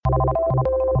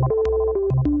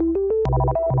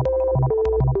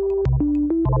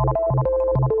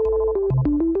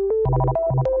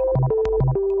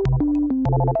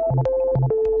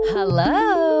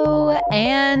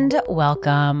And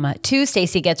welcome to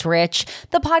Stacey Gets Rich,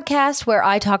 the podcast where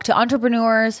I talk to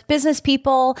entrepreneurs, business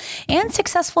people, and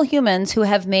successful humans who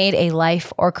have made a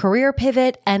life or career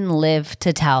pivot and live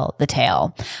to tell the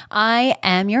tale. I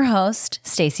am your host,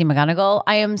 Stacey McGonigal.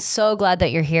 I am so glad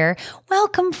that you're here.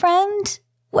 Welcome, friend.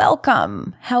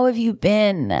 Welcome. How have you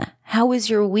been? How was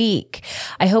your week?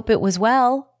 I hope it was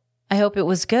well. I hope it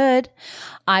was good.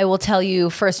 I will tell you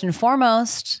first and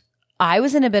foremost, I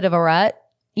was in a bit of a rut.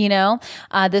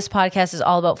 This podcast is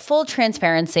all about full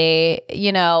transparency.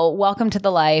 Welcome to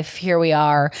the life. Here we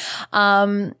are.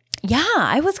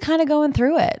 I was kind of going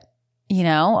through it.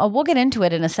 We'll get into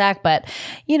it in a sec, but,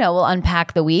 we'll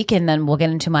unpack the week and then we'll get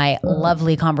into my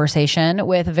lovely conversation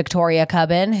with Victoria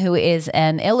CUBBON, who is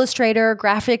an illustrator,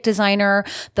 graphic designer,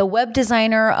 the web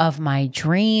designer of my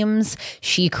dreams.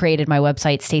 She created my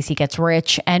website, Stacey Gets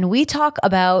Rich, and we talk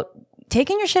about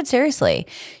taking your shit seriously.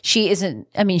 She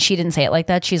didn't say it like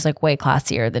that. She's like way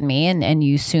classier than me, and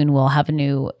you soon will have a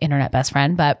new internet best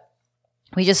friend, but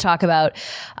we just talk about,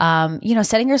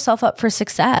 setting yourself up for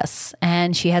success.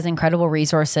 And she has incredible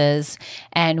resources.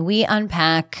 And we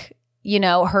unpack,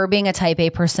 her being a type A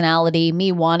personality,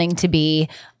 me wanting to be.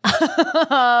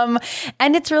 And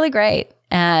it's really great.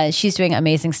 She's doing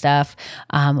amazing stuff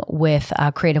with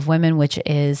Creative Women, which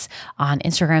is on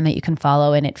Instagram that you can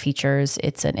follow. And it's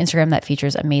an Instagram that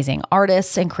features amazing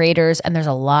artists and creators. And there's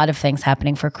a lot of things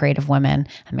happening for Creative Women.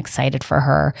 I'm excited for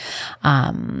her.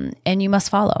 And you must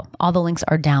follow. All the links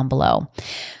are down below.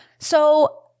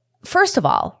 So first of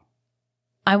all,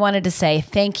 I wanted to say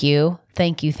thank you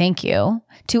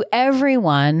to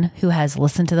everyone who has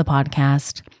listened to the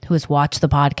podcast, who has watched the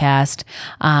podcast,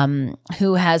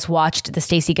 who has watched the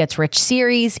Stacey Gets Rich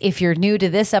series. If you're new to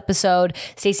this episode,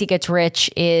 Stacey Gets Rich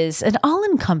is an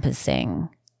all-encompassing,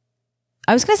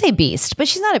 I was going to say beast, but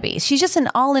she's not a beast. She's just an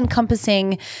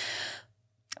all-encompassing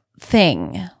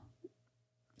thing.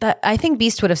 That I think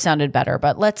beast would have sounded better,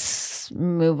 but let's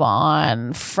move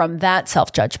on from that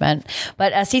self-judgment.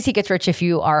 But Stacey Gets Rich, if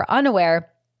you are unaware,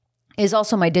 is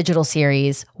also my digital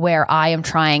series where I am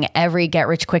trying every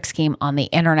get-rich-quick scheme on the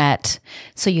internet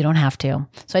so you don't have to.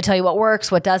 So I tell you what works,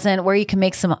 what doesn't, where you can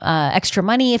make some extra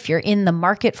money if you're in the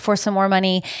market for some more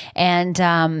money. And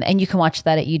you can watch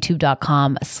that at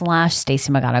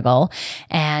youtube.com/Stacey McGonigal.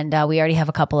 And we already have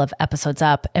a couple of episodes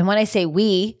up. And when I say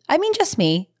we, I mean just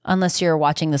me. Unless you're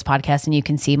watching this podcast and you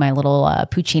can see my little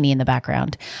Puccini in the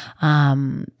background.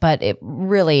 But it's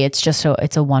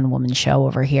a one-woman show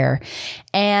over here.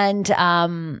 And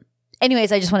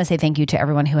anyways, I just want to say thank you to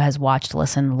everyone who has watched,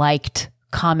 listened, liked,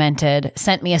 commented,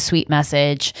 sent me a sweet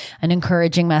message, an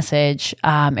encouraging message.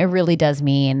 It really does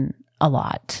mean a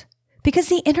lot because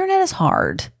the internet is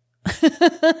hard. The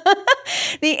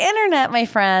internet, my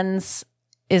friends,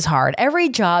 is hard. Every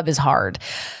job is hard.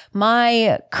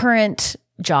 My current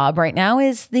job right now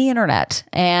is the internet,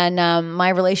 and my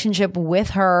relationship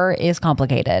with her is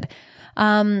complicated.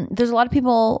 There's a lot of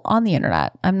people on the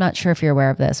internet. I'm not sure if you're aware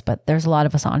of this, but there's a lot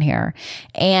of us on here,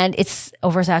 and it's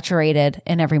oversaturated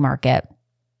in every market.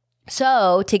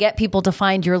 So to get people to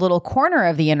find your little corner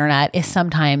of the internet is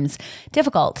sometimes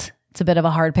difficult. It's a bit of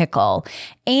a hard pickle.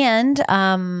 And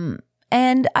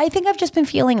I think I've just been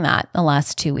feeling that the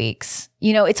last 2 weeks.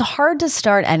 It's hard to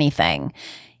start anything.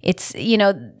 It's,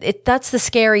 that's the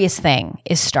scariest thing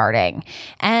is starting,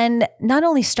 and not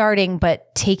only starting,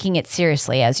 but taking it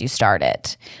seriously as you start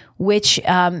it, which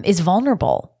is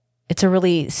vulnerable. It's a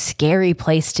really scary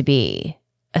place to be,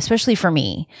 especially for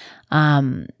me.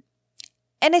 And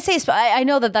I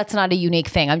know that that's not a unique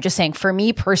thing. I'm just saying for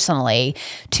me personally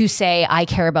to say, I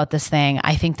care about this thing.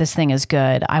 I think this thing is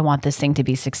good. I want this thing to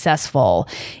be successful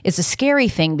is a scary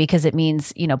thing because it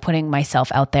means, putting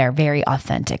myself out there very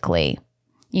authentically.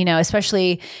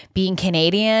 Especially being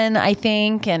Canadian, I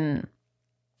think. And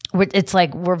it's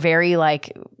like, we're very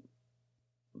like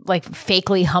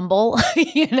fakely humble,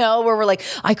 where we're like,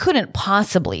 I couldn't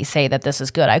possibly say that this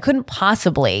is good. I couldn't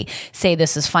possibly say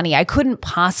this is funny. I couldn't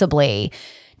possibly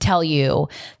tell you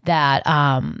that,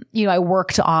 I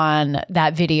worked on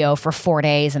that video for 4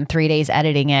 days and 3 days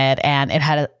editing it, and it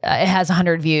has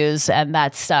 100 views, and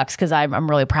that sucks because I'm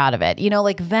really proud of it.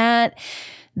 Like that.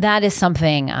 That is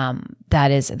something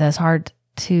that's hard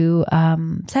to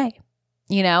say,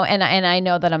 and I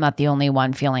know that I'm not the only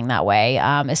one feeling that way,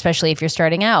 especially if you're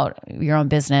starting out your own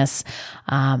business,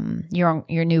 your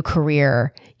new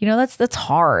career. That's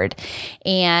hard,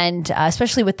 and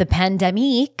especially with the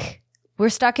pandemic, we're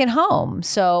stuck at home.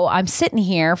 So I'm sitting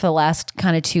here for the last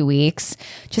kind of 2 weeks,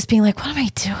 just being like, what am I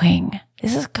doing?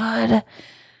 This is good.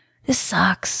 this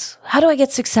sucks. How do I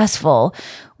get successful?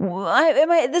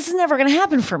 This is never going to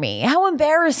happen for me. How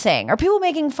embarrassing. Are people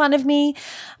making fun of me?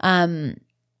 I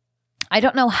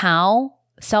don't know how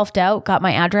self-doubt got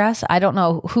my address. I don't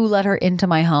know who let her into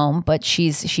my home, but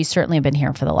she's certainly been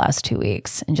here for the last 2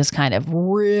 weeks and just kind of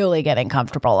really getting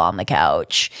comfortable on the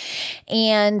couch.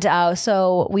 And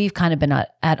so we've kind of been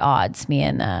at odds, me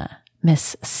and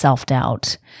Miss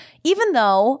Self-Doubt, even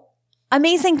though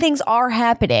amazing things are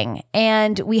happening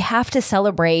and we have to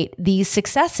celebrate these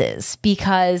successes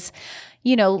because,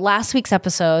 you know, last week's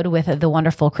episode with the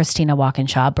wonderful Christina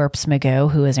Walkinshaw, Burps Magoo,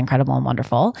 who is incredible and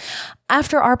wonderful.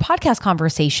 After our podcast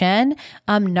conversation,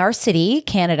 Narcity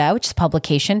Canada, which is a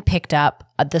publication, picked up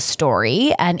the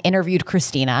story and interviewed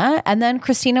Christina. And then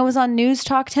Christina was on News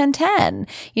Talk 1010.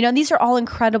 You know, these are all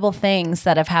incredible things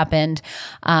that have happened,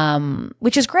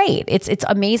 which is great. It's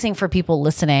amazing for people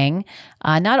listening,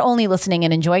 not only listening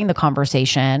and enjoying the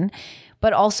conversation,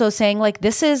 but also saying like,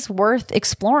 this is worth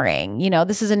exploring. You know,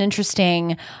 this is an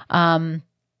interesting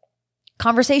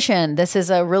conversation. This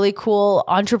is a really cool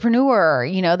entrepreneur,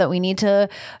 you know, that we need to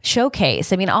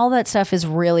showcase. I mean, all that stuff is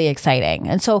really exciting.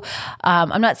 And so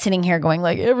I'm not sitting here going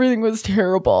like, everything was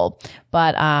terrible,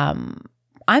 but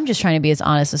I'm just trying to be as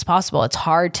honest as possible. It's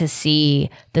hard to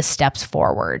see the steps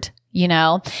forward, you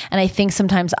know? And I think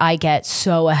sometimes I get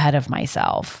so ahead of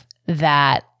myself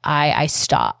that I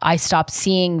stop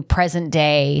seeing present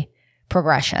day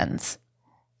progressions.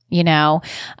 You know,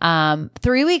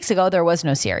 3 weeks ago, there was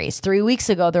no series. 3 weeks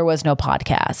ago, there was no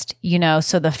podcast, you know?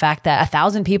 So the fact that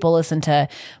 1,000 people listened to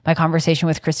my conversation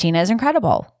with Christina is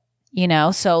incredible, you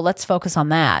know? So let's focus on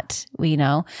that. You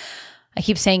know, I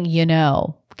keep saying, you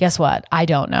know, guess what? I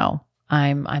don't know.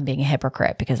 I'm being a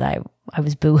hypocrite because I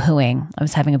was boo-hooing. I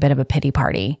was having a bit of a pity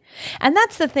party. And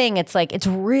that's the thing. It's like, it's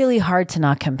really hard to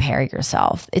not compare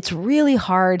yourself. It's really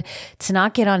hard to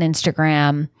not get on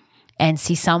Instagram and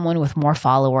see someone with more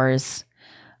followers,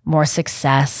 more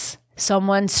success,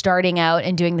 someone starting out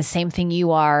and doing the same thing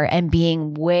you are and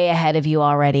being way ahead of you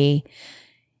already.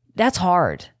 That's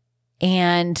hard.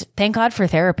 And thank God for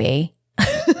therapy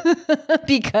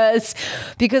because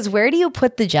where do you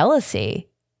put the jealousy?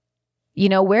 You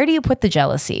know, where do you put the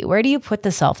jealousy? Where do you put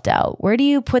the self-doubt? Where do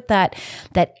you put that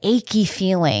achy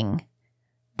feeling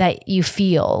that you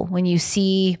feel when you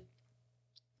see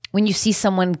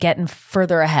someone getting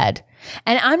further ahead?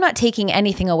 And I'm not taking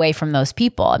anything away from those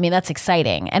people. I mean, that's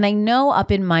exciting. And I know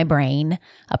up in my brain,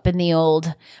 up in the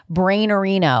old brain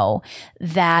arena,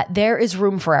 that there is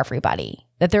room for everybody.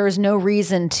 That there is no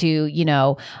reason to, you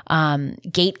know,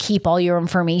 gatekeep all your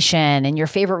information and your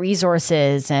favorite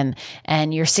resources and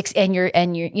your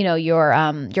you know,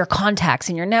 your contacts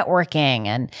and your networking.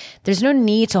 And there's no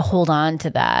need to hold on to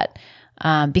that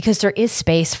because there is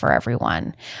space for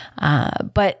everyone.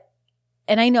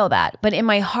 And I know that, but in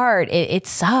my heart, it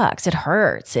sucks. It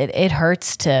hurts. It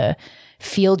hurts to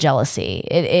feel jealousy.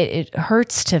 It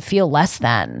hurts to feel less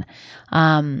than.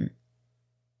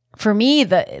 For me,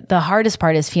 the hardest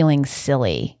part is feeling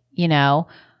silly, you know,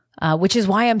 which is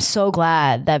why I'm so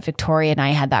glad that Victoria and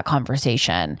I had that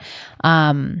conversation.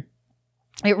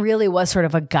 It really was sort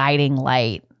of a guiding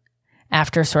light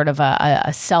after sort of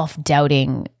a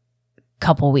self-doubting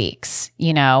couple weeks,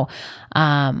 you know,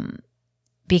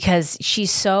 because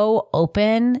she's so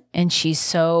open and she's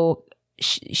so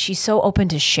open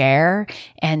to share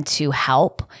and to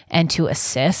help and to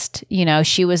assist. You know,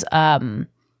 she was,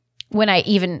 when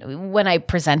I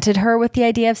presented her with the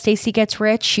idea of Stacey Gets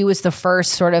Rich, she was the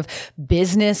first sort of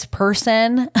business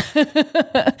person,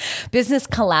 business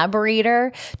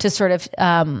collaborator to sort of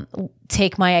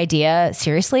take my idea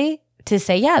seriously, to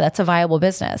say, yeah, that's a viable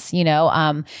business. You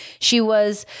know, she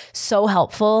was so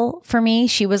helpful for me.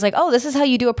 She was like, oh, this is how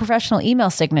you do a professional email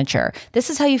signature.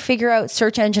 This is how you figure out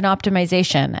search engine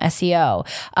optimization, SEO.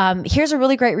 Here's a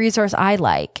really great resource I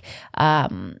like.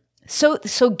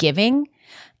 So giving.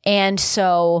 And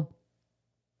so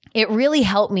it really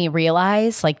helped me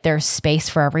realize like there's space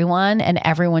for everyone and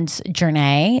everyone's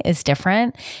journey is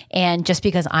different. And just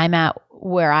because I'm at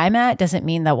where I'm at doesn't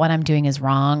mean that what I'm doing is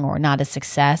wrong or not a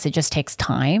success. It just takes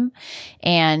time.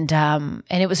 And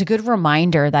it was a good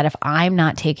reminder that if I'm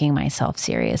not taking myself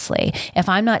seriously, if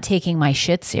I'm not taking my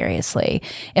shit seriously,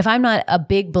 if I'm not a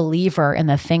big believer in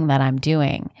the thing that I'm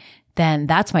doing, then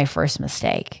that's my first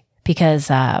mistake. Because,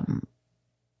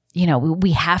 you know,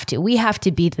 we have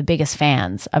to be the biggest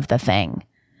fans of the thing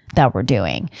that we're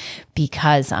doing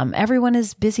because everyone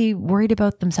is busy worried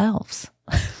about themselves.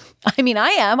 I mean, I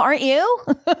am, aren't you?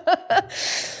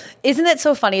 Isn't it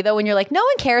so funny though when you're like, no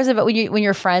one cares about when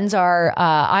your friends are,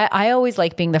 I always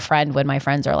like being the friend when my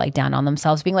friends are like down on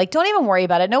themselves, being like, don't even worry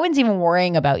about it. No one's even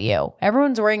worrying about you.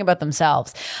 Everyone's worrying about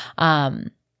themselves.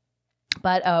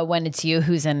 But when it's you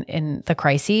who's in the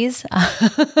crises,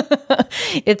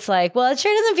 it's like, well, it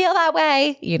sure doesn't feel that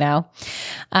way, you know?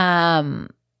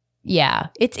 Yeah,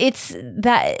 it's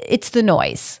the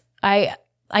noise.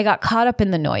 I got caught up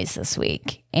in the noise this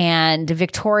week, and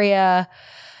Victoria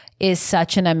is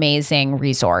such an amazing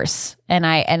resource. And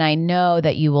I know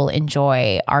that you will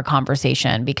enjoy our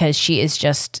conversation because she is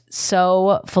just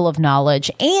so full of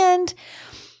knowledge and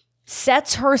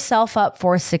sets herself up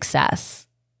for success,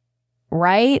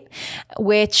 right?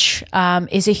 Which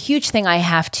is a huge thing I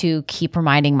have to keep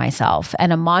reminding myself,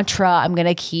 and a mantra I'm going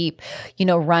to keep,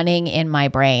 running in my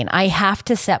brain. I have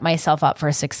to set myself up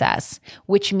for success,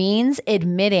 which means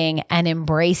admitting and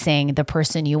embracing the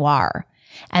person you are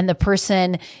and the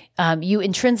person you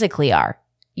intrinsically are.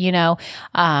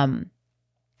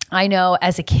 I know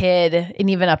as a kid and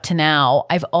even up to now,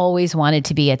 I've always wanted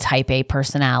to be a type A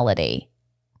personality.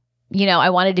 I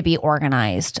wanted to be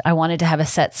organized. I wanted to have a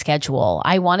set schedule.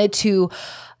 I wanted to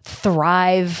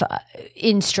thrive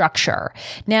in structure.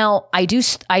 Now, I do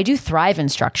thrive in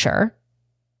structure.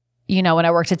 When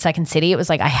I worked at Second City, it was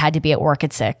like I had to be at work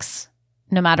at 6,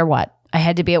 no matter what. I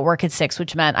had to be at work at 6,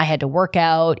 which meant I had to work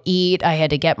out, eat. I had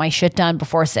to get my shit done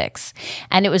before 6.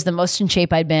 And it was the most in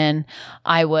shape I'd been.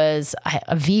 I was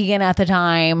a vegan at the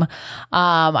time.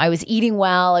 I was eating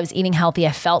well. I was eating healthy.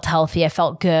 I felt healthy. I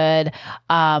felt good.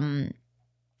 And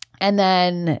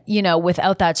then,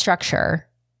 without that structure,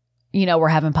 we're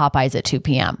having Popeyes at 2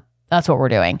 p.m. That's what we're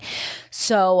doing.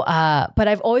 So, but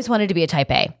I've always wanted to be a type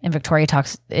A. And Victoria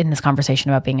talks in this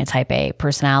conversation about being a type A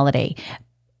personality.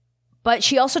 But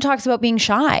she also talks about being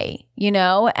shy,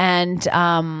 and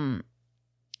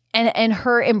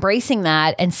her embracing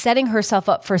that and setting herself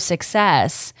up for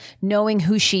success, knowing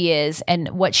who she is and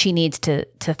what she needs to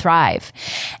thrive.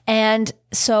 And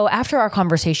so after our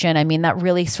conversation, that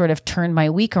really sort of turned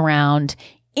my week around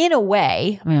in a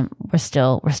way. We're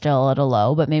still at a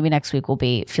low, but maybe next week we'll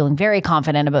be feeling very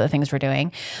confident about the things we're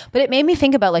doing. But it made me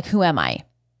think about who am I?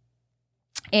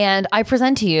 And I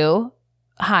present to you,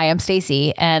 hi, I'm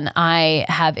Stacy, and I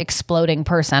have exploding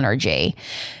purse energy.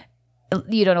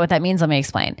 You don't know what that means? Let me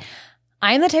explain.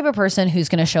 I am the type of person who's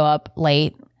going to show up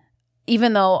late,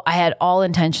 even though I had all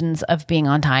intentions of being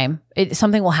on time.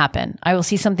 Something will happen. I will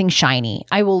see something shiny.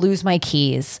 I will lose my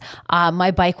keys. My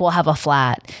bike will have a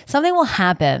flat. Something will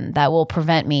happen that will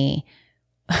prevent me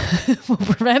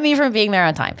from being there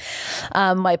on time.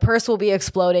 My purse will be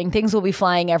exploding. Things will be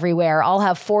flying everywhere. I'll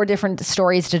have 4 different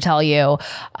stories to tell you.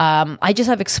 I just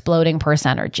have exploding purse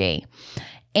energy.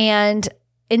 And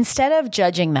instead of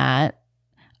judging that,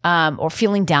 or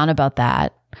feeling down about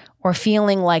that, or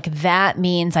feeling like that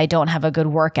means I don't have a good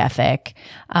work ethic,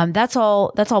 that's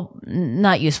all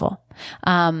not useful.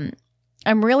 I'm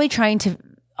really trying to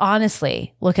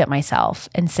honestly look at myself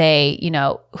and say,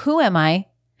 who am I?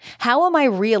 How am I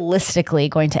realistically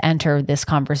going to enter this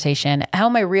conversation? How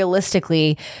am I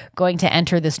realistically going to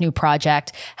enter this new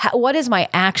project? What does my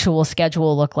actual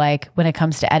schedule look like when it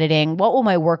comes to editing? What will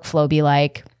my workflow be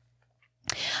like?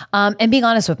 And being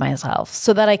honest with myself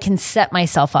so that I can set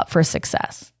myself up for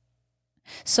success.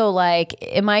 So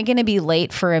am I going to be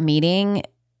late for a meeting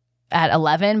at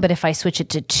 11, but if I switch it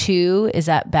to 2, is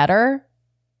that better?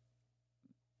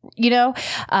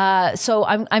 So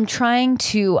I'm trying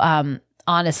to,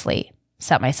 honestly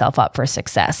set myself up for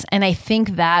success. And I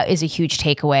think that is a huge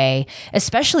takeaway,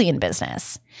 especially in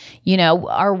business.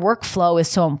 Our workflow is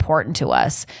so important to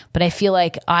us, but I feel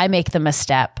like I make the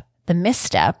misstep.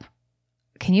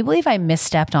 Can you believe I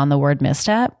misstepped on the word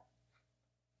misstep?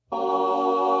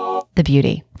 The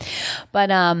beauty.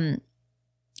 But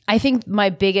I think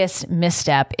my biggest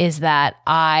misstep is that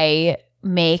I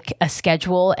make a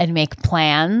schedule and make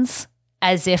plans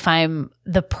as if I'm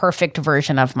the perfect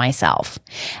version of myself.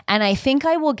 And I think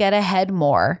I will get ahead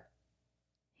more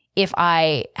if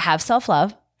I have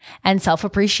self-love and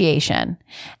self-appreciation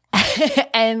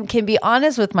and can be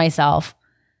honest with myself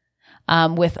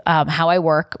with how I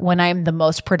work when I'm the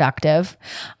most productive,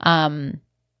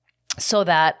 so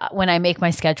that when I make my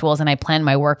schedules and I plan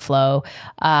my workflow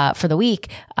for the week,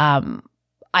 I'm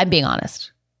being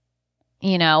honest.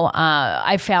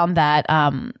 I found that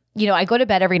I go to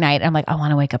bed every night and I'm like, I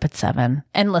want to wake up at 7.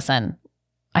 And listen,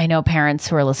 I know parents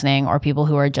who are listening or people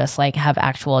who are just have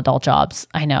actual adult jobs.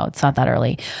 I know it's not that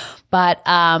early, But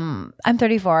I'm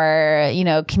 34,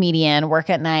 comedian, work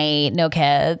at night, no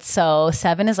kids. So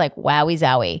 7 is like wowie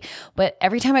zowie. But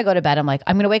every time I go to bed, I'm like,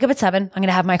 I'm going to wake up at 7. I'm going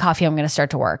to have my coffee. I'm going to start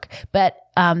to work. But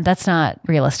that's not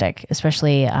realistic,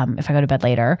 especially if I go to bed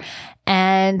later.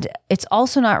 And it's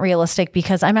also not realistic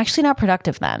because I'm actually not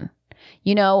productive then.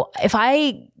 If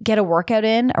I get a workout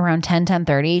in around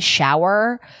 10:30,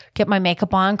 shower, get my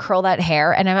makeup on, curl that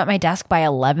hair, and I'm at my desk by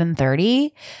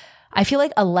 11:30, I feel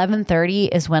like 11:30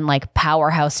 is when like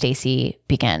powerhouse Stacey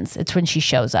begins. It's when she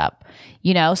shows up,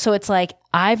 So it's like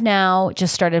I've now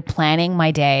just started planning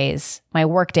my days, my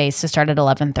work days to start at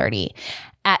 11:30.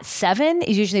 At 7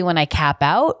 is usually when I cap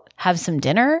out, have some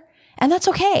dinner, and that's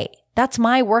okay. That's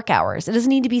my work hours. It doesn't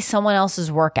need to be someone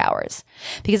else's work hours.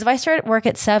 Because if I start work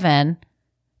at 7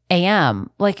 a.m.,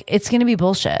 like it's going to be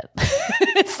bullshit.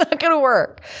 It's not going to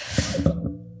work.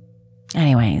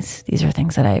 Anyways, these are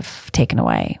things that I've taken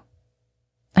away.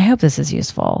 I hope this is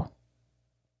useful.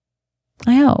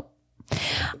 I hope.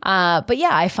 But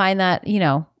yeah, I find that,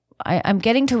 I'm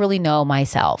getting to really know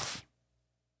myself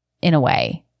in a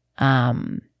way.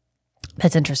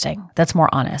 That's interesting. That's more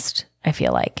honest, I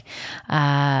feel like.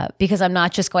 Because I'm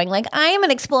not just going like, I am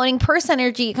an exploding purse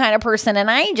energy kind of person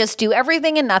and I just do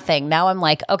everything and nothing. Now I'm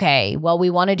like, okay, well, we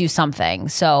want to do something.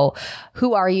 So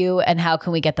who are you and how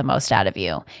can we get the most out of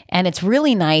you? And it's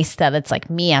really nice that it's like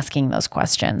me asking those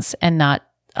questions and not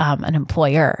an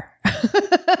employer.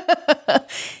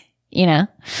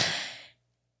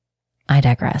 I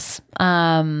digress.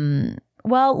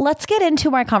 Well, let's get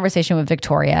into my conversation with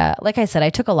Victoria. Like I said,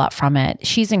 I took a lot from it.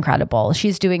 She's incredible.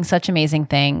 She's doing such amazing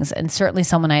things, and certainly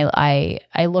someone I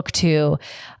look to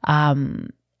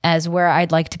as where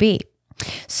I'd like to be.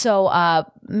 So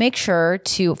make sure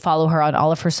to follow her on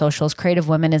all of her socials. Creative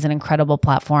Women is an incredible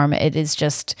platform. It is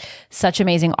just such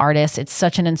amazing artists. It's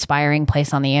such an inspiring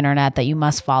place on the internet that you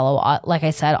must follow. Like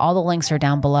I said, all the links are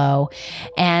down below.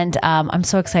 And I'm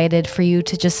so excited for you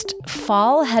to just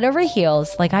fall head over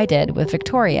heels like I did with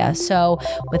Victoria. So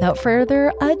without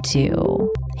further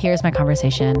ado, here's my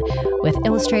conversation with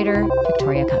illustrator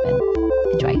Victoria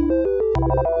CUBBON. Enjoy.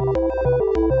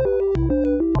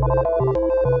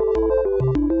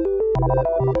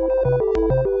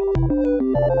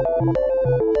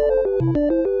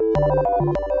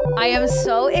 I am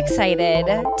so excited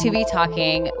to be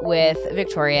talking with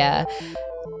Victoria.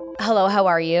 Hello, how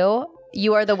are you?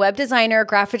 You are the web designer,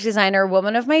 graphic designer,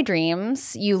 woman of my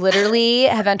dreams. You literally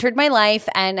have entered my life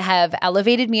and have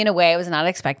elevated me in a way I was not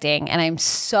expecting. And I'm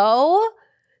so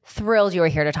thrilled you are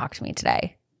here to talk to me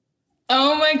today.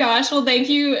 Oh my gosh. Well, thank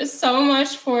you so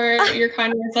much for your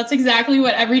kind words. That's exactly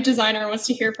what every designer wants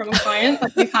to hear from a client,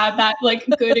 that you've had that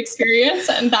good experience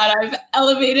and that I've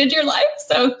elevated your life.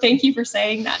 So thank you for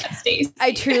saying that, Stacey.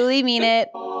 I truly mean it.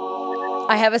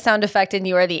 I have a sound effect and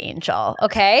you are the angel.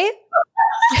 Okay.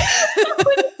 I love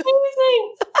it.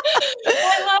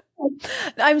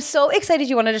 I'm so excited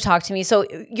you wanted to talk to me. So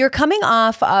you're coming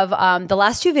off of the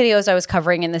last 2 videos I was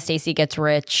covering in the Stacey Gets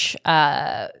Rich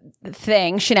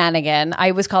shenanigan.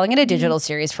 I was calling it a digital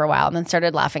series for a while and then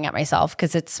started laughing at myself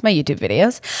because it's my YouTube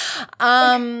videos.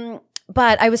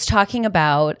 But I was talking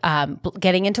about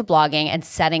getting into blogging and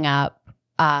setting up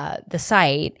the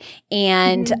site.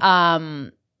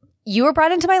 And you were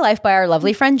brought into my life by our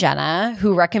lovely friend Jenna,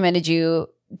 who recommended you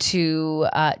to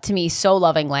me so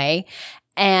lovingly.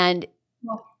 And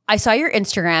I saw your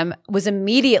Instagram, was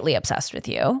immediately obsessed with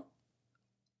you.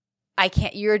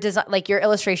 Your design, your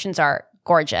illustrations are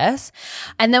gorgeous.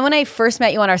 And then when I first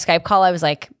met you on our Skype call, I was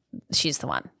like, she's the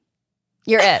one.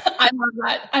 You're it. I love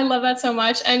that. I love that so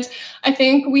much. And I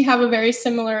think we have a very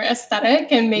similar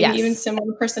aesthetic and maybe even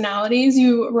similar personalities.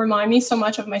 You remind me so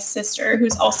much of my sister,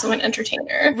 who's also an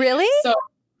entertainer. Really? So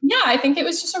yeah, I think it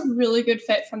was just a really good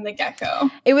fit from the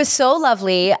get-go. It was so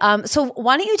lovely. So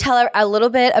why don't you tell a little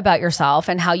bit about yourself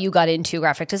and how you got into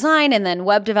graphic design and then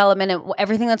web development and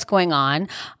everything that's going on,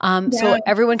 so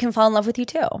everyone can fall in love with you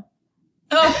too.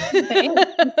 Oh, thanks.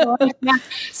 Yeah.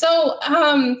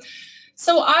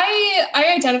 So I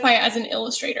identify as an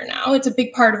illustrator now. It's a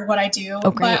big part of what I do,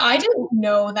 but I didn't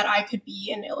know that I could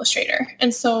be an illustrator.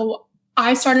 And so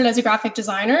I started as a graphic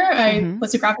designer. I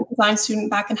was a graphic design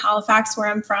student back in Halifax, where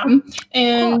I'm from.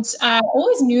 And I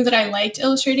always knew that I liked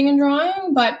illustrating and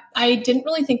drawing, but I didn't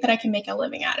really think that I could make a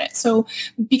living at it. So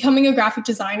becoming a graphic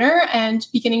designer and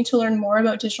beginning to learn more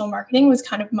about digital marketing was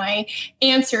kind of my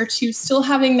answer to still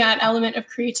having that element of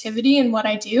creativity in what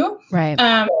I do. Right.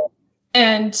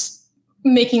 And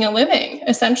making a living,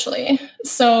 essentially.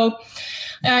 So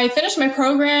I finished my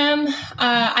program.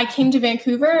 I came to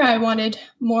Vancouver. I wanted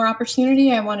more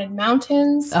opportunity. I wanted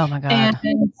mountains. Oh my God.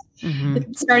 And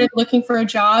started looking for a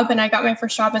job, and I got my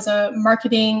first job as a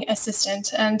marketing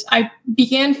assistant. And I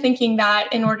began thinking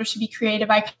that in order to be creative,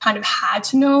 I kind of had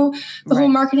to know the whole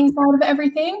marketing side of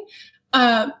everything.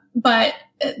 But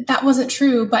that wasn't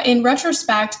true. But in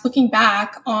retrospect, looking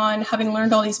back on having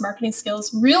learned all these marketing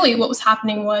skills, really what was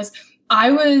happening was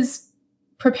I was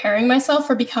preparing myself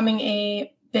for becoming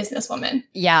a businesswoman.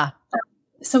 Yeah.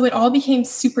 So it all became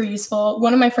super useful.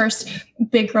 One of my first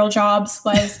big girl jobs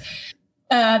was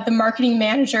the marketing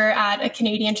manager at a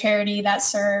Canadian charity that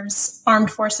serves armed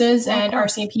forces and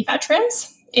RCMP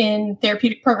veterans in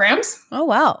therapeutic programs. Oh,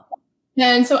 wow.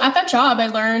 And so at that job, I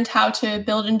learned how to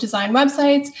build and design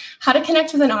websites, how to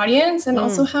connect with an audience, and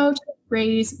also how to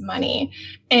raise money.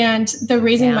 And the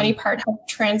raising money part has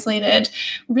translated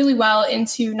really well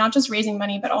into not just raising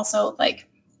money, but also like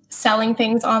selling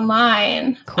things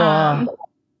online. Cool.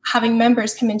 Having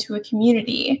members come into a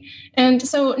community. And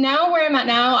so now where I'm at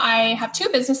now, I have two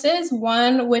businesses,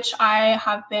 one which I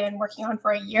have been working on for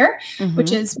a year,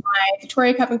 which is my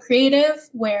Victoria CUBBON Creative,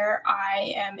 where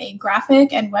I am a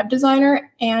graphic and web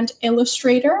designer and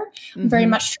illustrator. I'm very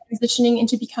much transitioning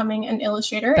into becoming an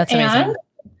illustrator. That's amazing.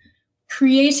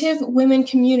 Creative Women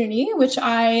Community, which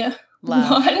I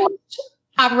launched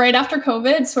right after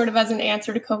COVID, sort of as an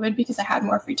answer to COVID, because I had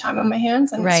more free time on my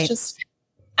hands. And it's just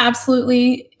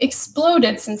absolutely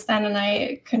exploded since then, and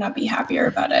I could not be happier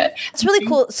about it. It's really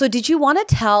cool. So did you want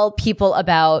to tell people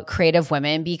about Creative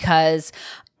Women? Because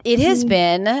it has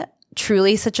been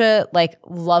truly such a like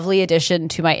lovely addition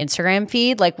to my Instagram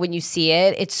feed. Like when you see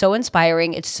it, it's so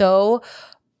inspiring. It's so,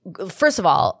 first of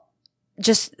all,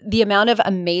 just the amount of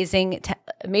amazingly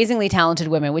talented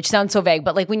women, which sounds so vague,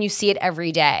 but like when you see it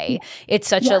every day, it's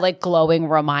such a like glowing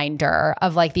reminder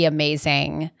of like the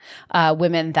amazing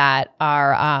women that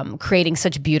are creating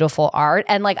such beautiful art.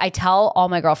 And like I tell all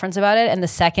my girlfriends about it, and the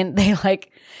second they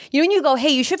like, you know, when you go, hey,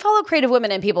 you should follow Creative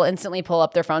Women, and people instantly pull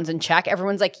up their phones and check,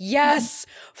 everyone's like, yes,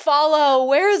 follow.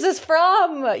 Where is this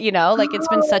from? You know, like it's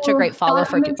been such a great follow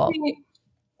for people.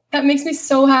 That makes me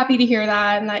so happy to hear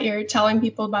that, and that you're telling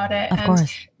people about it. Of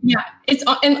course. Yeah,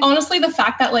 and honestly, the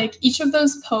fact that like each of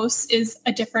those posts is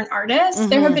a different artist.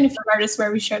 There have been a few artists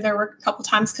where we share their work a couple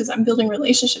times because I'm building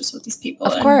relationships with these people.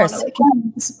 Of course. And want to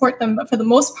like support them. But for the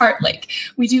most part, like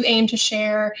we do aim to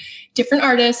share different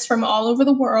artists from all over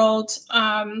the world.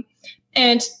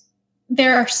 And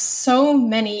there are so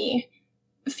many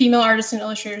female artists and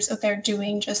illustrators out there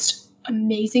doing just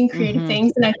amazing creative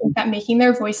things, and I think that making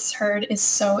their voices heard is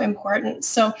so important.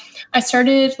 So I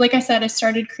started, like I said,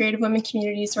 Creative Women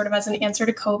Community sort of as an answer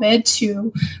to COVID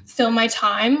to fill my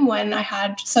time when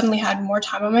I suddenly had more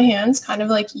time on my hands, kind of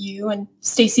like you and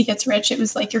Stacey Gets Rich. It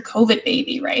was like your COVID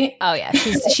baby, right? Oh yeah,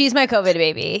 she's my COVID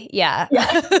baby. Yeah.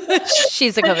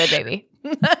 She's a COVID baby.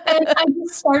 And I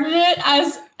just started it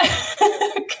as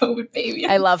a COVID baby.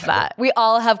 I love that. We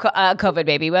all have a COVID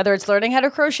baby, whether it's learning how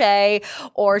to crochet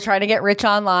or trying to get rich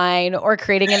online or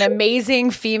creating an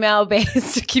amazing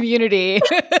female-based community.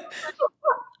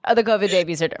 The COVID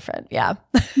babies are different. Yeah.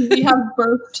 We have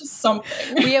birthed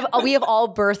something. We have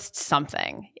all birthed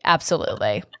something.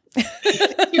 Absolutely.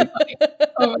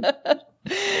 Oh my God.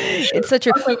 It's such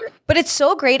a, but it's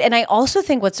so great. And I also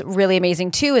think what's really amazing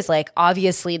too is like,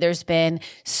 obviously there's been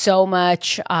so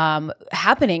much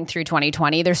happening through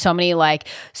 2020. There's so many like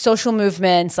social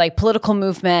movements, like political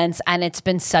movements, and it's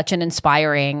been such an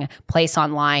inspiring place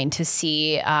online to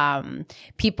see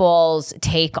people's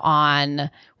take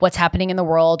on what's happening in the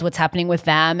world, what's happening with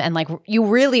them. And like, you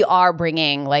really are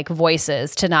bringing like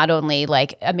voices to not only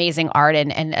like amazing art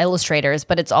and illustrators,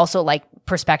 but it's also like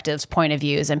perspectives, point of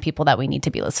views, and people that we need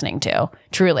to be listening to,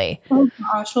 truly. Oh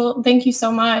gosh, well, thank you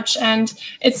so much. And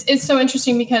it's so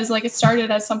interesting because like it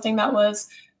started as something that was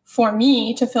for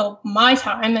me to fill my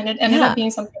time, and it ended up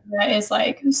being something that is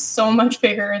like so much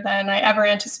bigger than I ever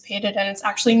anticipated. And it's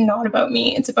actually not about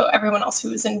me. It's about everyone else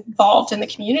who is involved in the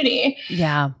community.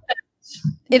 Yeah.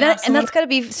 And that's got to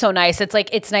be so nice. It's like,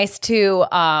 it's nice to,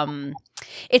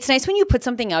 it's nice when you put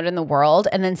something out in the world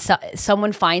and then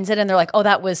someone finds it and they're like, oh,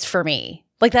 that was for me.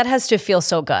 Like that has to feel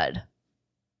so good.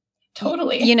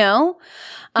 Totally. You know?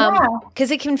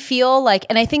 Because it can feel like,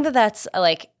 and I think that that's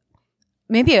like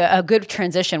maybe a good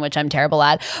transition, which I'm terrible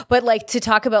at, but like to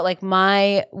talk about like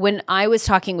when I was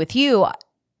talking with you,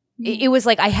 it was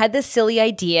like I had this silly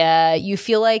idea. You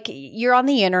feel like you're on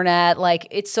the internet, like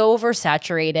it's so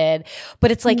oversaturated,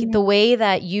 but it's like the way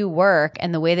that you work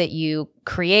and the way that you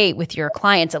create with your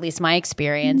clients, at least my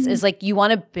experience, is like you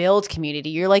want to build community.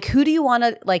 You're like, who do you want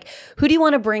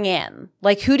to bring in?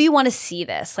 Like, who do you want to see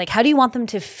this? Like, how do you want them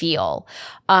to feel?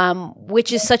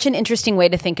 Which is such an interesting way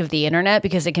to think of the internet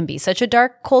because it can be such a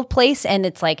dark, cold place. And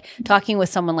it's like talking with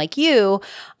someone like you,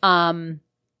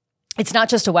 it's not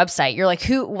just a website. You're like,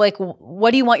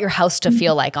 what do you want your house to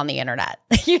feel like on the internet?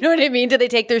 You know what I mean? Do they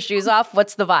take their shoes off?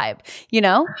 What's the vibe? You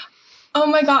know? Oh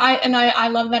my God. I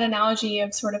love that analogy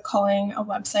of sort of calling a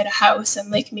website a house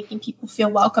and like making people feel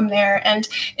welcome there. And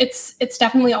it's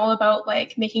definitely all about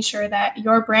like making sure that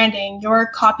your branding,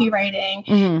 your copywriting,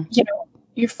 you know,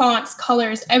 your fonts,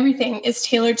 colors, everything is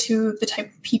tailored to the type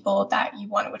of people that you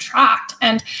want to attract.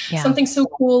 And something so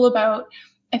cool about,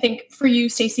 I think for you,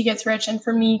 Stacey Gets Rich, and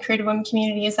for me, Creative Women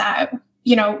Community, is that,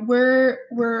 you know,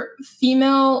 we're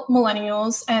female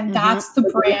millennials, and that's the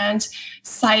brand,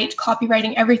 site,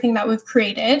 copywriting, everything that we've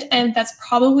created. And that's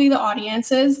probably the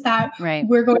audiences that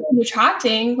we're going to be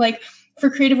attracting. Like for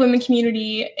Creative Women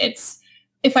Community,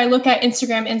 if I look at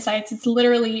Instagram Insights, it's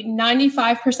literally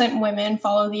 95% women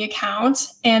follow the account,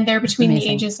 and they're between the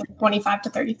ages of 25 to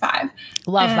 35.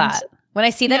 Love that. When I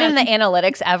see that in the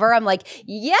analytics ever, I'm like,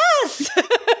 yes,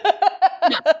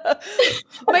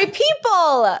 my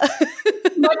people.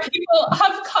 My people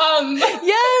have come.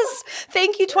 Yes.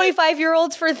 Thank you,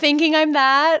 25-year-olds, for thinking I'm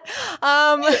that.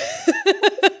 Well,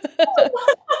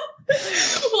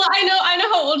 I know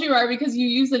how old you are because you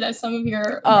use it as some of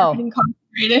your marketing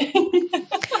copywriting.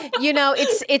 You know,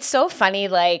 it's so funny.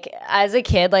 Like as a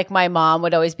kid, like my mom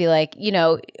would always be like, you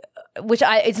know,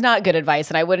 it's not good advice,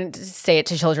 and I wouldn't say it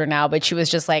to children now, but she was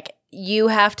just like, you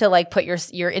have to like put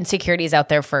your insecurities out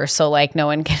there first, so like no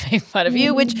one can make fun of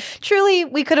you, which truly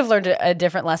we could have learned a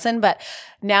different lesson. But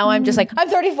now I'm just like, I'm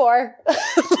 34,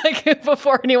 like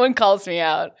before anyone calls me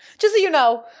out, just so you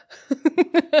know. That's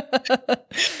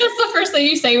the first thing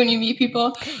you say when you meet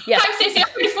people. Yes. Hi, Stacey, I'm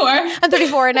 34. I'm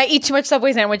 34 and I eat too much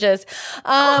Subway sandwiches.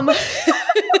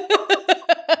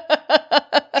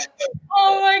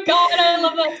 Oh my God, I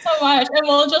love that so much. And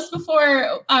well, just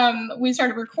before we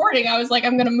started recording, I was like,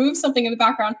 I'm going to move something in the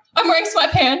background. I'm wearing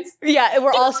sweatpants. Yeah,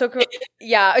 we're all so cool.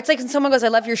 Yeah, it's like when someone goes, I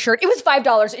love your shirt. It was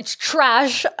 $5. It's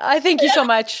trash. I thank you so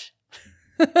much.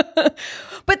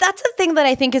 But that's the thing that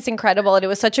I think is incredible. And it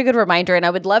was such a good reminder. And I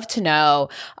would love to know,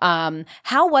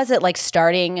 how was it like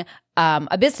starting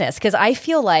a business? Because I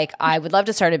feel like I would love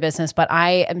to start a business, but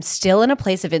I am still in a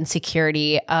place of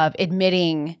insecurity of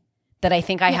admitting that I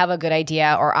think I have a good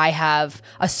idea or I have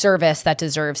a service that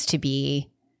deserves to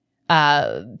be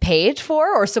paid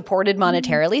for or supported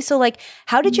monetarily. So like,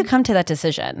 how did you come to that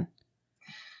decision?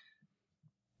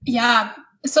 Yeah.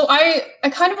 So I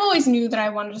kind of always knew that I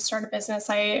wanted to start a business.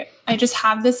 I just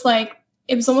have this like,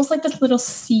 it was almost like this little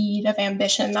seed of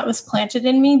ambition that was planted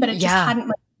in me, but it just hadn't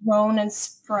like grown and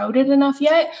sprouted enough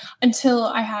yet until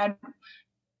I had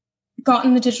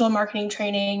gotten the digital marketing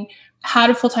training,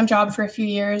 had a full-time job for a few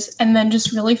years, and then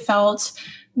just really felt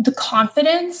the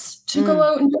confidence to go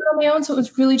out and do it on my own. So it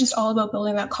was really just all about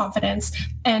building that confidence,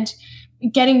 and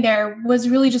getting there was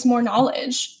really just more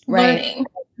knowledge, learning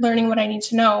what I need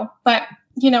to know. But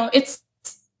you know, it's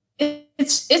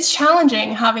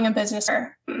challenging having a business.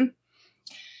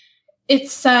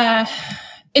 It's a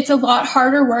lot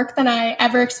harder work than I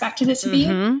ever expected it to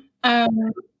be.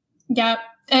 Yeah.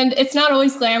 And it's not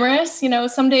always glamorous, you know,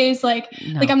 some days like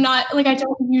I'm not like, I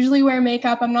don't usually wear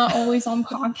makeup. I'm not always on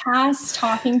podcasts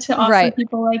talking to awesome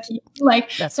people like you.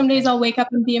 Like some days I'll wake up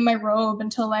and be in my robe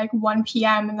until like 1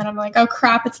 p.m. And then I'm like, oh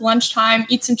crap, it's lunchtime,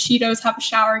 eat some Cheetos, have a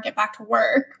shower, get back to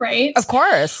work. Right. Of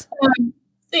course.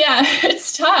 Yeah,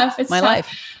 it's tough. It's my tough.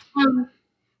 life.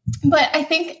 But I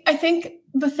think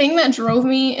the thing that drove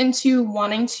me into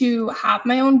wanting to have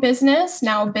my own business,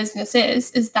 now business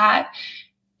is that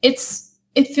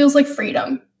it feels like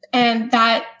freedom, and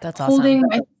that's holding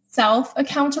myself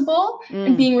accountable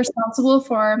and being responsible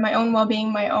for my own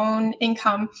well-being, my own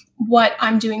income, what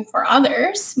I'm doing for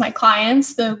others, my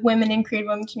clients, the women in Creative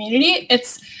Women Community.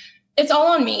 It's all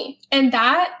on me. And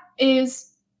that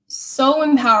is so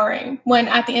empowering when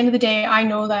at the end of the day, I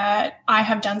know that I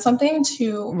have done something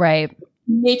to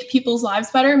make people's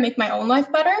lives better, make my own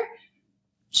life better.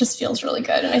 Just feels really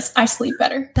good, and I sleep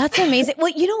better. That's amazing. Well,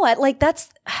 you know what? Like that's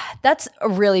a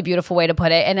really beautiful way to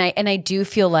put it. And I do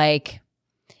feel like,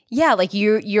 yeah, like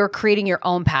you're creating your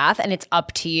own path, and it's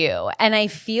up to you. And I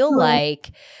feel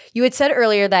like you had said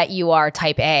earlier that you are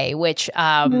type A, which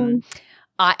even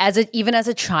as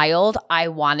a child, I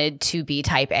wanted to be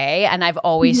type A, and I've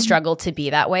always struggled to be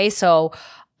that way. So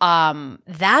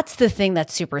that's the thing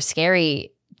that's super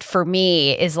scary for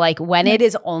me, is like when it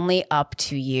is only up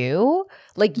to you,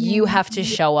 like you have to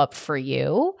show up for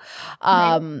you.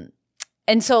 And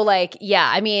so like, yeah,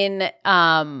 I mean,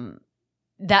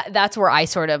 that's where I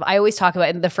always talk about,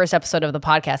 in the first episode of the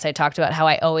podcast, I talked about how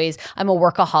I'm a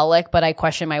workaholic, but I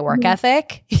question my work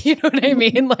ethic. You know what I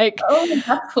mean? Like,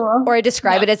 that's cool. Or I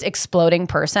describe it as exploding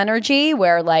purse energy,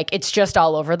 where like, it's just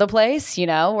all over the place, you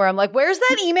know, where I'm like, where's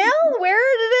that email? Where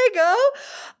did it go?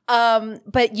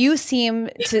 But you seem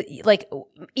to like,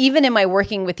 even in my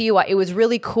working with you, it was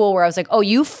really cool where I was like, oh,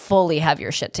 you fully have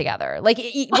your shit together. Like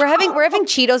we're having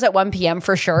Cheetos at 1 p.m.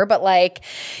 for sure. But like,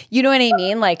 you know what I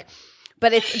mean? Like,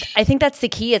 but I think that's the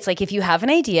key. It's like, if you have an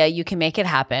idea, you can make it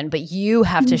happen, but you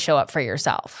have to show up for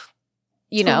yourself,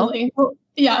 you know? Well,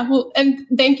 yeah. Well, and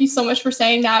thank you so much for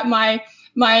saying that. My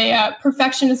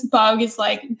perfectionist bug is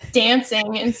like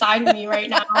dancing inside of me right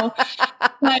now.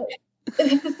 But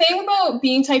the thing about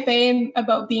being type A and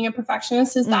about being a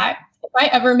perfectionist is that if I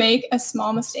ever make a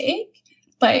small mistake,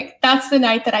 like that's the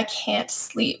night that I can't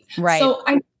sleep. Right. So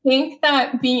I think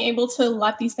that being able to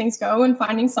let these things go and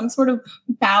finding some sort of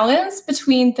balance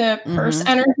between the purse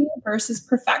energy versus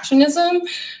perfectionism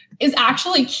is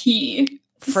actually key.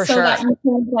 For sure. That you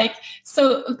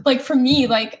can for me,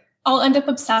 like I'll end up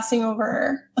obsessing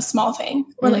over a small thing,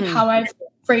 or like how I've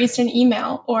phrased an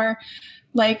email, or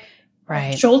like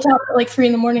jolt out at like 3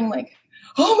 a.m, like,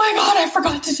 oh my God, I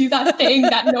forgot to do that thing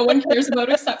that no one cares about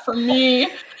except for me.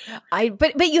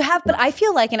 But I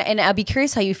feel like, and I'll be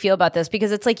curious how you feel about this,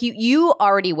 because it's like you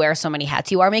already wear so many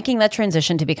hats. You are making that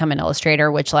transition to become an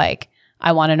illustrator, which like,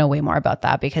 I want to know way more about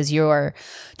that, because you're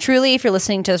truly, if you're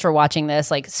listening to this or watching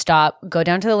this, like stop, go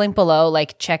down to the link below,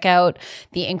 like check out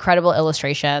the incredible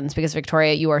illustrations, because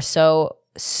Victoria, you are so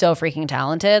freaking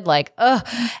talented. Like,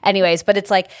 anyways, but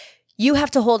it's like, you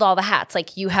have to hold all the hats.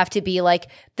 Like you have to be like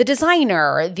the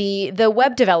designer, the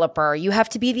web developer, you have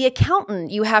to be the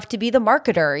accountant, you have to be the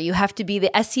marketer, you have to be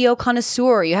the SEO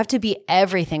connoisseur, you have to be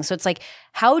everything. So it's like,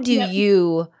 how do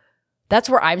you, that's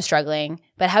where I'm struggling,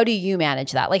 but how do you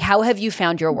manage that? Like, how have you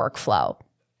found your workflow?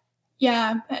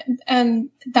 Yeah. And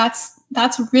that's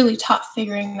really tough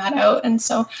figuring that out. And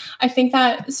so I think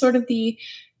that sort of the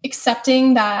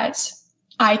accepting that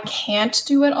I can't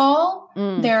do it all.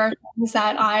 There are things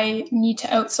that I need to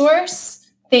outsource,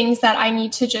 things that I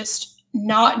need to just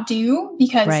not do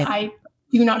because I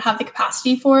do not have the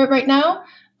capacity for it right now.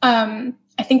 I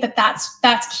think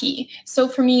that's key. So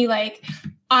for me, like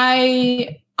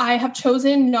I have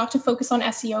chosen not to focus on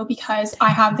SEO because I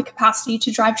have the capacity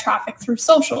to drive traffic through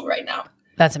social right now.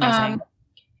 That's amazing.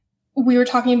 We were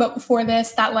talking about before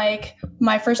this that like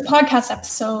my first podcast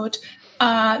episode,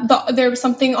 there was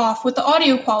something off with the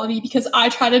audio quality because I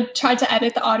tried to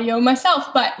edit the audio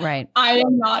myself, but I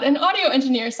am not an audio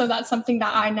engineer. So that's something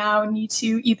that I now need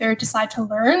to either decide to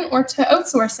learn or to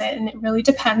outsource it. And it really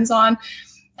depends on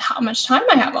how much time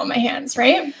I have on my hands,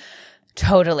 right?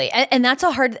 Totally. And that's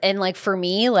a hard, and like for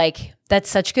me, like that's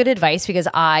such good advice, because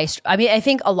I mean, I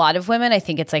think a lot of women, I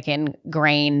think it's like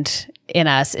ingrained in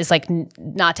us is like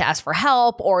not to ask for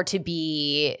help or to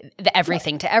be the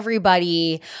everything to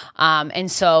everybody. And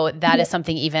so that is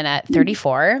something even at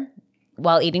 34,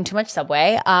 while eating too much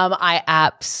Subway, I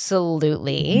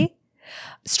absolutely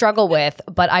struggle with.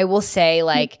 But I will say,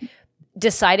 like,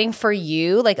 deciding for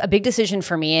you, like a big decision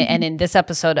for me, and in this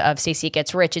episode of Stacey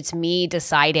Gets Rich, it's me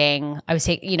deciding, I was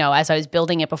saying, you know, as I was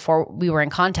building it before we were in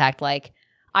contact, like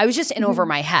I was just in over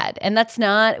my head. And that's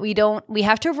not, we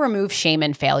have to remove shame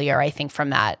and failure, I think,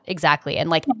 from that. Exactly. And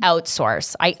like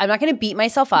outsource. I'm not going to beat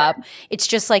myself up. It's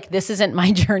just like, this isn't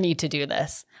my journey to do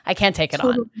this. I can't take it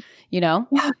on, you know?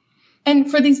 Yeah.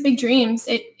 And for these big dreams,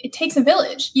 it takes a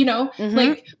village, you know,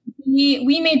 like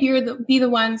we may be the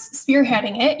ones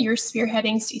spearheading it. You're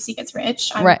spearheading Stacey Gets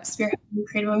Rich. I'm spearheading the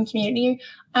Creative Women community.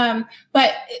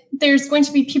 But there's going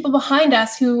to be people behind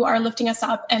us who are lifting us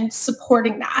up and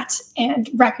supporting that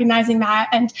and recognizing that,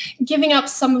 and giving up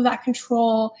some of that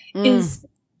control is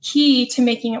key to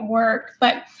making it work.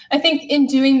 But I think in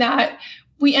doing that,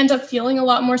 we end up feeling a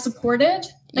lot more supported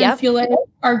and feel like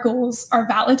our goals are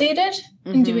validated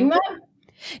in doing that.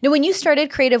 Now, when you started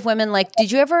Creative Women, like,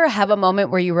 did you ever have a moment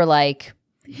where you were like,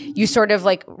 you sort of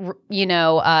like,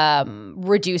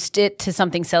 reduced it to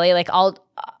something silly? Like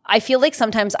I feel like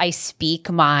sometimes I speak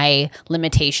my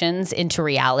limitations into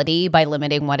reality by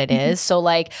limiting what it is. So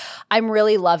like, I'm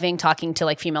really loving talking to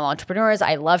like female entrepreneurs.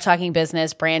 I love talking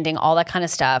business, branding, all that kind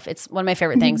of stuff. It's one of my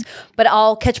favorite things, but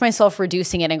I'll catch myself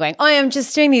reducing it and going, oh, I'm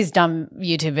just doing these dumb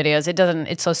YouTube videos.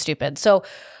 It's so stupid. So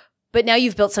But now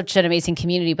you've built such an amazing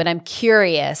community. But I'm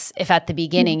curious if at the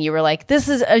beginning you were like, it's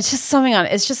just something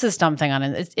it's just this dumb thing on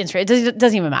Instagram. It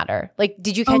doesn't even matter. Like,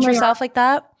 did you catch yourself like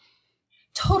that?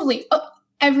 Totally.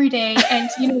 Every day. And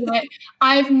you know what?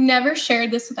 I've never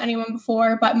shared this with anyone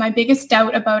before, but my biggest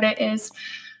doubt about it is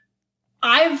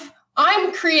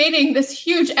I'm creating this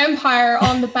huge empire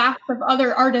on the backs of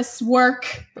other artists'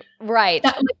 work. Right.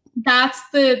 That's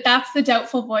the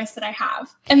doubtful voice that I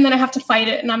have. And then I have to fight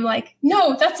it. And I'm like,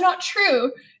 no, that's not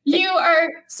true. You are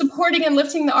supporting and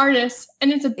lifting the artists,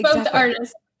 and it's about the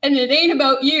artists. And it ain't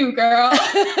about you, girl.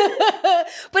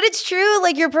 But it's true.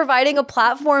 Like, you're providing a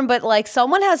platform, but like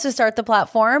someone has to start the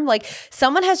platform. Like,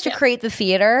 someone has to create the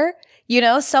theater. You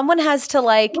know, someone has to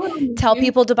like tell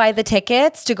people to buy the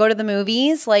tickets, to go to the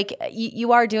movies. Like,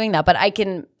 you are doing that. But I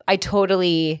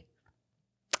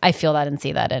feel that and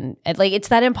see that. And like, it's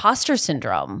that imposter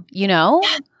syndrome, you know?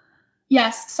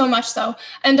 Yes, so much so.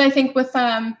 And I think with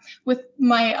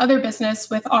my other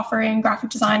business, with offering graphic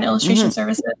design, illustration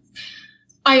services,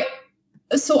 I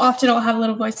so often I'll have a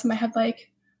little voice in my head like,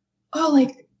 oh,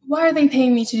 like, why are they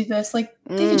paying me to do this? Like,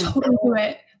 they could totally do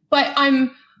it. But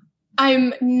I'm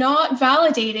not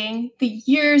validating the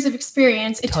years of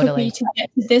experience it took me to get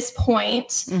to this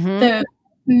point, the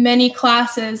many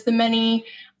classes, the many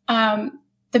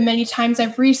times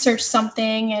I've researched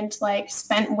something and like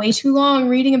spent way too long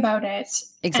reading about it.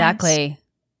 Exactly. And,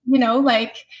 you know,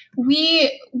 like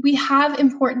we have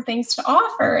important things to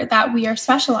offer that we are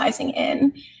specializing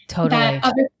in that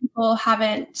other people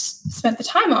haven't spent the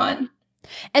time on.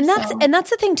 And that's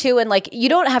the thing too. And like, you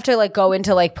don't have to like go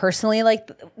into like personally like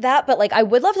that, but like, I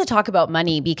would love to talk about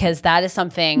money, because that is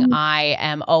something I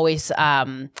am always, I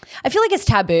feel like it's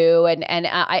taboo, and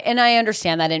I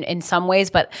understand that in some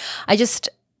ways, but I just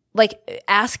like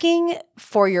asking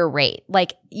for your rate.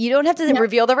 Like, you don't have to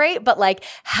reveal the rate, but like,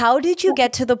 how did you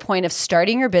get to the point of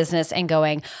starting your business and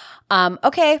going,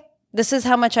 okay, this is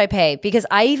how much I pay? Because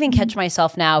I even catch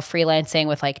myself now freelancing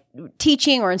with like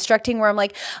teaching or instructing where I'm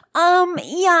like,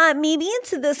 yeah, maybe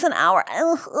it's this an hour.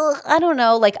 I don't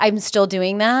know. Like, I'm still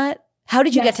doing that. How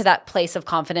did you get to that place of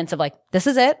confidence of like, this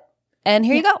is it, and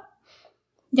here you go?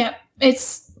 Yeah,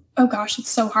 oh gosh, it's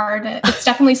so hard. It's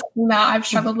definitely something that I've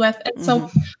struggled with. And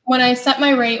so when I set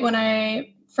my rate, when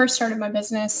I first started my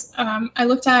business, I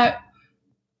looked at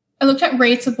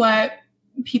rates of what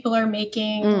people are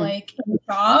making like in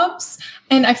jobs.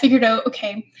 And I figured out,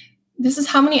 okay, this is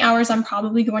how many hours I'm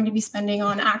probably going to be spending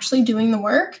on actually doing the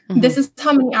work. This is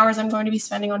how many hours I'm going to be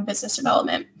spending on business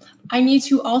development. I need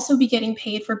to also be getting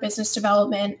paid for business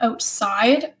development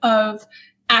outside of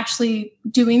actually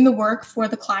doing the work for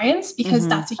the clients, because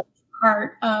that's a huge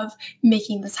part of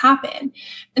making this happen.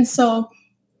 And so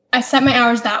I set my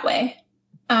hours that way.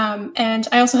 And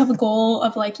I also have a goal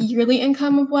of like yearly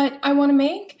income of what I want to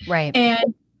make. Right.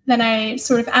 And then I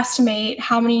sort of estimate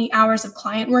how many hours of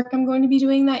client work I'm going to be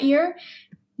doing that year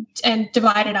and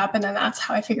divide it up. And then that's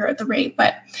how I figure out the rate.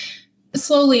 But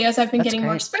slowly, as I've been getting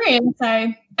more experience,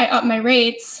 I up my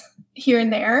rates here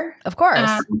and there. Of course.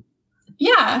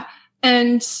 Yeah.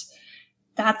 And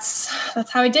that's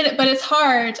how I did it. But it's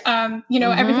hard. You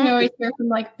know, everything I always hear from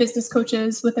like business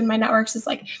coaches within my networks is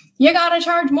like, you got to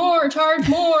charge more.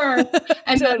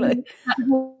 And then that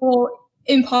whole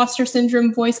imposter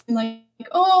syndrome voice, and like,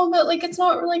 oh, but like, it's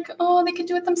not like, oh, they could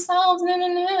do it themselves.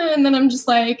 And then I'm just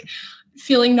like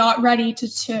feeling not ready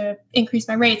to increase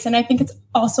my rates. And I think it's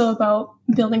also about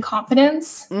building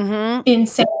confidence in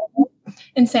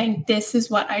saying, this is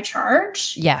what I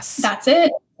charge. Yes. That's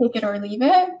it. Take it or leave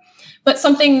it. But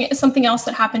something else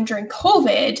that happened during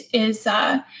COVID is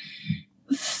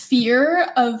fear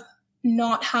of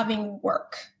not having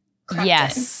work.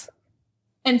 Yes.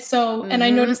 And so, and I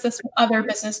noticed this with other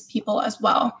business people as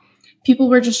well. People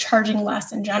were just charging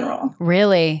less in general.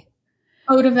 Really?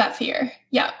 Out of that fear.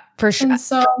 Yeah. For sure. And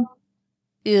so,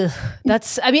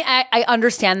 that's, I mean, I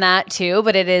understand that too,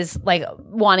 but it is like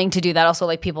wanting to do that also,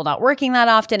 like people not working that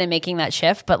often and making that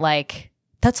shift, but like,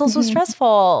 that's also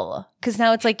stressful, because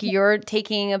now it's like you're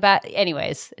taking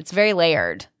anyways, it's very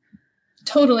layered.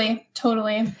 Totally.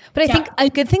 But I think a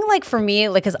good thing, like for me,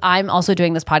 like, because I'm also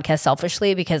doing this podcast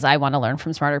selfishly because I want to learn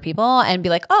from smarter people and be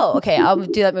like, oh, okay, I'll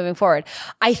do that moving forward.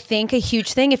 I think a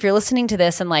huge thing, if you're listening to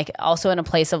this and like also in a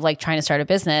place of like trying to start a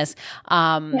business,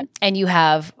 and you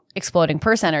have exploding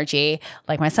purse energy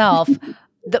like myself,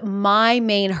 my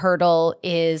main hurdle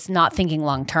is not thinking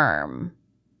long term.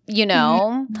 You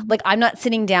know, like I'm not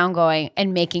sitting down going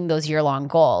and making those year-long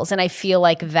goals. And I feel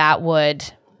like that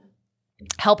would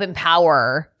help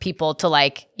empower people to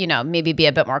like, you know, maybe be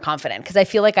a bit more confident, because I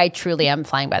feel like I truly am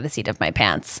flying by the seat of my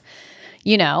pants,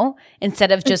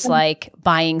 instead of just like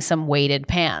buying some weighted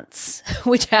pants,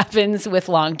 which happens with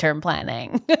long-term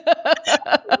planning.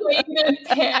 Weighted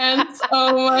pants.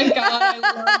 Oh my God. I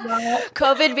love that.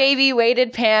 COVID baby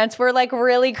weighted pants. We're like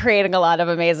really creating a lot of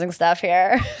amazing stuff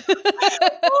here.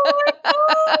 Oh my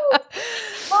God.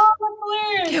 Oh,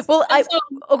 that's hilarious.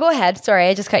 Well, go ahead. Sorry,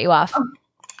 I just cut you off.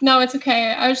 No, it's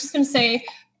okay. I was just going to say,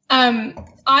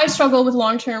 I struggle with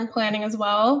long-term planning as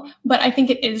well, but I think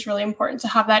it is really important to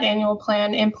have that annual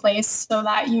plan in place so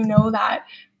that you know that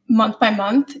month by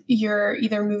month you're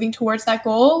either moving towards that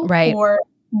goal or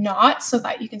not, so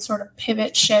that you can sort of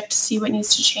pivot, shift, see what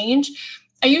needs to change.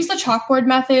 I use the chalkboard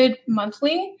method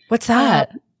monthly. What's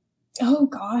that? Oh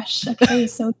gosh. Okay.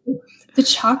 So the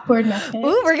chalkboard method.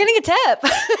 Ooh, we're getting a tip.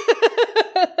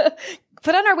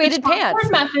 Put on our weighted pants. The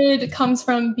chalkboard method comes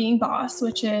from Being Boss,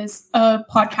 which is a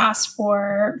podcast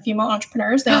for female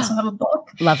entrepreneurs. They also have a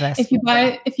book. Love this. If you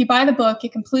buy the book,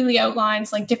 it completely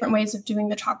outlines like different ways of doing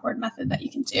the chalkboard method that you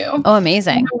can do. Oh,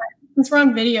 amazing. Since we're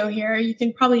on video here, you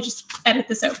can probably just edit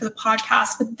this out for the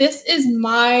podcast, but this is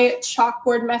my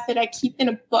chalkboard method I keep in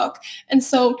a book. And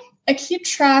so I keep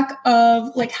track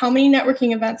of like how many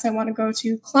networking events I want to go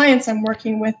to, clients I'm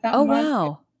working with that month.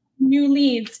 Wow. New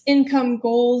leads, income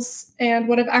goals, and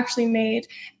what I've actually made.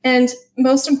 And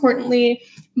most importantly,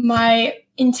 my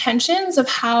intentions of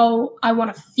how I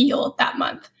want to feel that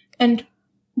month and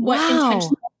what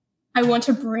intentions I want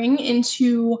to bring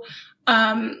into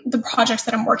the projects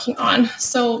that I'm working on.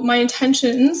 So my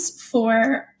intentions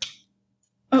for,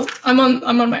 I'm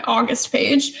on my August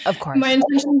page. Of course. My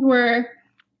intentions were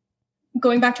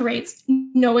going back to rates,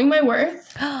 knowing my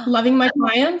worth, loving my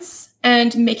clients,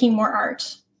 and making more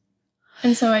art.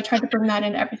 And so I tried to bring that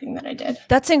into everything that I did.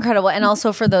 That's incredible. And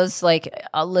also for those like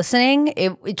listening,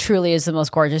 it truly is the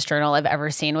most gorgeous journal I've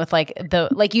ever seen with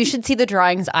like you should see the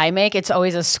drawings I make. It's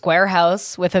always a square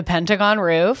house with a pentagon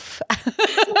roof.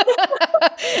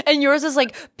 And yours is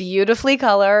like beautifully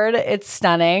colored. It's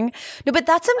stunning. No, but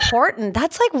that's important.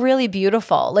 That's like really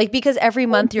beautiful. Like, because every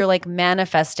month you're like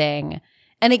manifesting.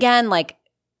 And again, like,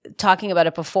 talking about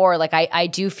it before, like I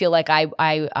do feel like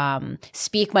I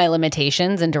speak my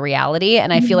limitations into reality,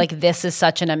 and I feel like this is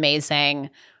such an amazing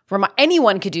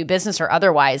anyone could do, business or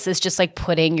otherwise. It's just like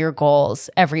putting your goals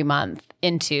every month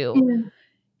into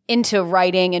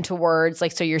writing, into words,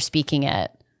 like so you're speaking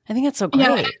it. I think that's so great.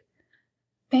 Yeah.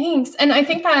 Thanks. And I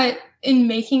think that in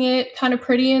making it kind of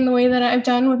pretty in the way that I've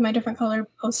done with my different colored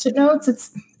Post-it notes,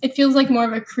 it feels like more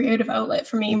of a creative outlet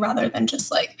for me rather than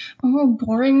just like,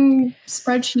 boring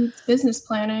spreadsheets, business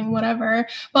planning, whatever.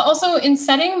 But also in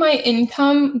setting my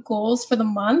income goals for the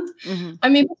month,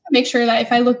 I'm able to make sure that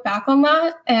if I look back on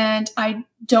that and I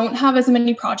don't have as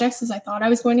many projects as I thought I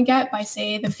was going to get by,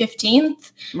 say, the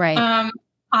 15th, right?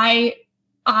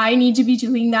 I need to be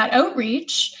doing that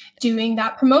outreach, doing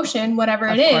that promotion, whatever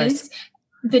it is,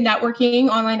 the networking,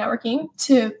 online networking,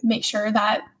 to make sure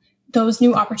that those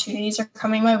new opportunities are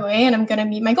coming my way and I'm going to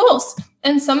meet my goals.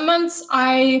 And some months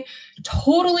I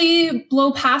totally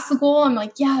blow past the goal. I'm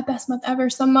like, yeah, best month ever.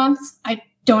 Some months I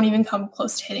don't even come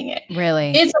close to hitting it.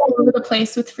 Really? It's all over the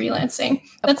place with freelancing.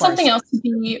 That's something else to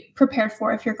be prepared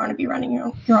for if you're going to be running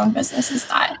your own business, is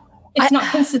that it's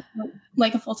not consistent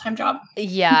like a full-time job.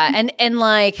 Yeah. And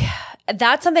like,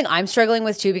 that's something I'm struggling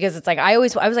with too, because it's like, I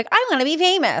was like, I want to be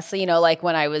famous. Like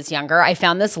when I was younger, I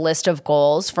found this list of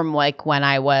goals from like when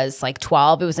I was like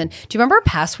 12. It was do you remember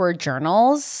password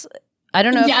journals? I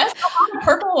don't know. Yes, the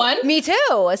purple one. Me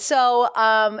too. So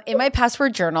in my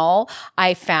password journal,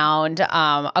 I found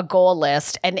a goal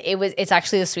list, and it's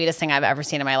actually the sweetest thing I've ever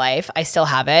seen in my life. I still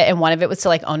have it. And one of it was to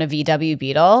like own a VW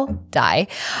Beetle,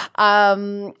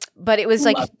 but it was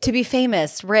like to be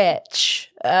famous,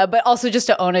 rich, but also just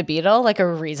to own a Beetle, like a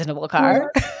reasonable car.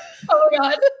 Oh my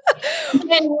God.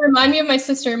 And you remind me of my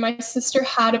sister. My sister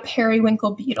had a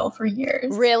periwinkle beetle for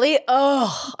years. Really?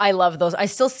 Oh, I love those. I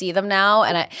still see them now.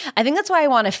 And I think that's why I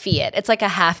want a Fiat. It's like a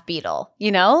half beetle,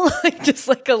 like just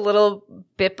like a little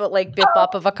bip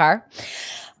up of a car.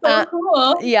 So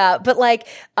cool. Yeah.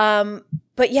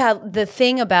 But yeah, the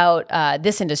thing about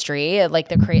this industry,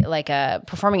 like a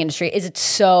performing industry, is it's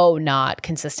so not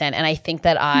consistent. And I think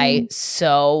that I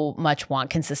so much want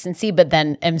consistency, but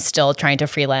then am still trying to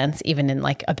freelance even in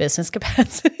like a business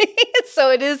capacity.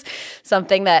 So it is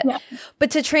something that,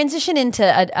 but to transition into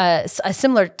a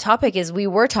similar topic, is we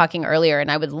were talking earlier,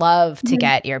 and I would love to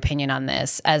get your opinion on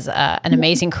this as an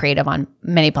amazing creative on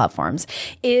many platforms,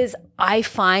 is I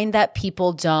find that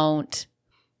people don't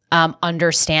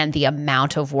understand the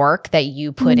amount of work that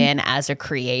you put in as a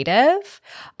creative.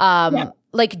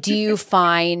 Like, do you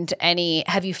find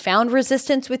have you found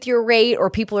resistance with your rate, or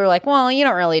people are like, well, you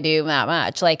don't really do that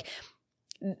much? Like,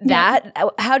 that,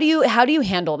 how do you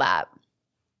handle that?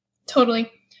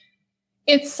 Totally.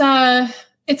 It's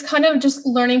kind of just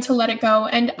learning to let it go.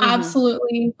 And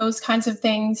absolutely those kinds of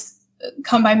things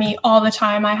come by me all the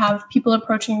time. I have people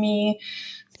approaching me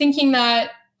thinking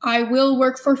that I will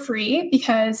work for free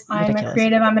because I'm a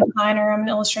creative, I'm a designer, I'm an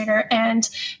illustrator. And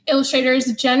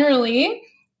illustrators generally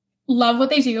love what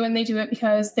they do, and they do it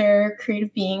because they're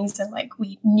creative beings and like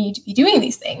we need to be doing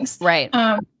these things. Right.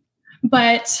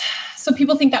 But so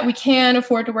people think that we can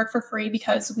afford to work for free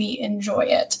because we enjoy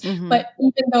it. But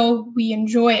even though we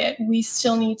enjoy it, we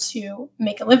still need to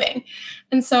make a living.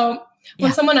 And so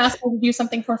when someone asks me to do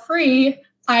something for free,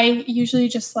 I usually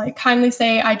just like kindly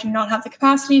say, I do not have the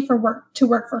capacity to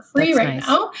work for free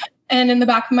now. And in the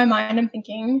back of my mind, I'm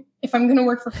thinking, if I'm going to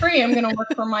work for free, I'm going to work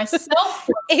for myself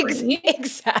for free.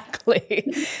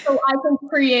 Exactly. So I can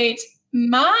create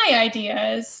my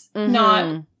ideas, not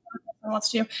what someone wants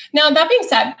to do. Now, that being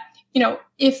said,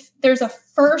 if there's a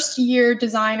first year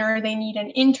designer, they need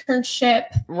an internship.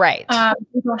 Right.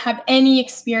 They don't have any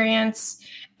experience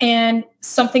and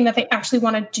something that they actually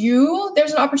want to do,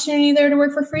 there's an opportunity there to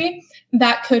work for free.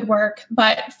 That could work.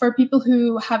 But for people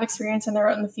who have experience and they're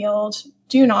out in the field,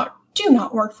 do not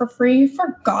work for free,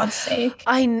 for God's sake.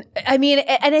 I mean,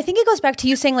 and I think it goes back to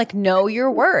you saying like, know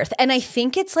your worth. And I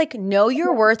think it's like, know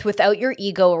your worth without your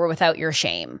ego or without your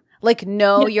shame. Like,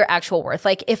 know your actual worth.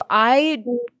 Like if I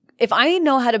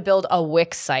know how to build a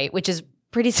Wix site, which is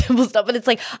pretty simple stuff, but it's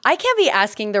like, I can't be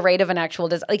asking the rate of an actual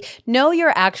design. Like, know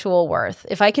your actual worth.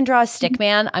 If I can draw a stick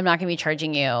man, I'm not going to be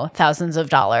charging you thousands of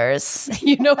dollars,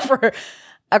 for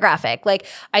a graphic. Like,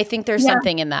 I think there's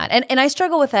something in that. And I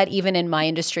struggle with that even in my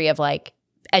industry of like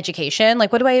education.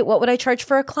 Like, what would I charge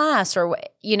for a class? Or,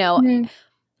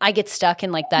 I get stuck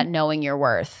in like that knowing your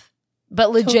worth,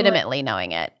 but legitimately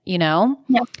knowing it, Yeah.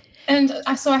 And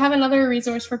so I have another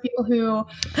resource for people who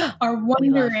are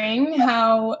wondering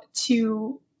how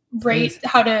to rate,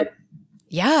 how to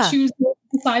choose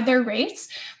decide their rates.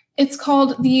 It's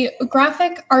called the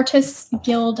Graphic Artists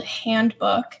Guild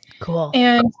Handbook. Cool.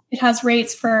 And it has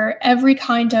rates for every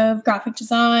kind of graphic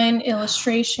design,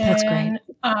 illustration,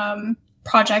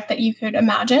 project that you could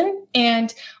imagine.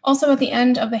 And also at the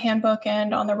end of the handbook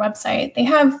and on their website, they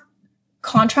have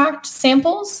contract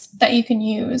samples that you can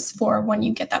use for when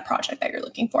you get that project that you're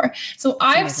looking for. So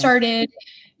I've started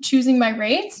choosing my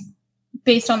rates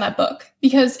based on that book,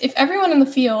 because if everyone in the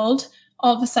field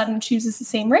all of a sudden chooses the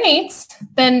same rates,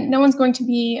 then no one's going to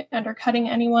be undercutting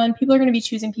anyone. People are going to be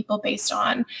choosing people based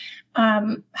on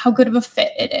how good of a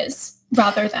fit it is,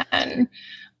 rather than,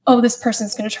 oh, this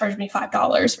person's going to charge me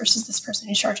 $5 versus this person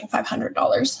who's charging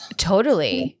 $500.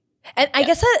 Totally. And I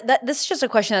guess that this is just a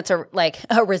question that's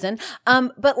arisen.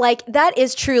 But like, that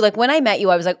is true. Like when I met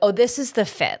you, I was like, oh, this is the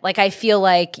fit. Like, I feel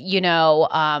like,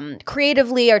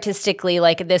 creatively, artistically,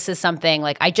 like this is something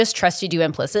like I just trusted you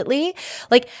implicitly.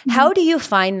 Like, how do you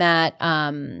find that?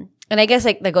 And I guess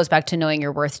like that goes back to knowing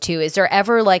your worth too. Is there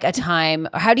ever like a time,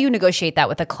 or how do you negotiate that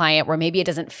with a client where maybe it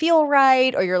doesn't feel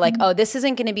right, or you're like, oh, this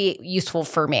isn't going to be useful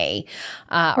for me,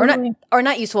 or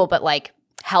not useful, but like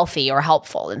healthy or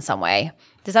helpful in some way?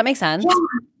 Does that make sense?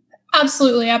 Yeah,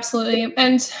 absolutely. Absolutely.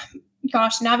 And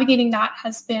gosh, navigating that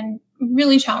has been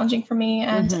really challenging for me.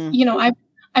 And,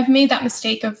 I've made that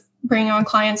mistake of bringing on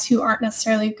clients who aren't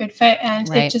necessarily a good fit. And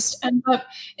it just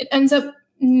ends up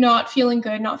not feeling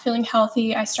good, not feeling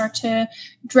healthy. I start to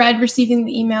dread receiving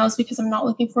the emails because I'm not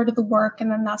looking forward to the work.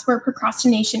 And then that's where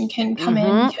procrastination can come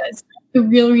in, because the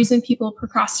real reason people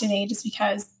procrastinate is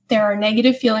because there are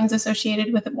negative feelings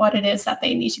associated with what it is that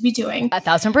they need to be doing.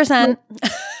 1,000%.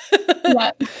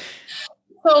 Yeah.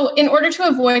 So in order to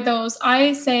avoid those,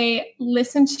 I say,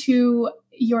 listen to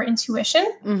your intuition,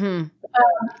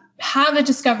 have a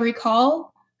discovery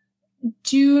call.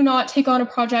 Do not take on a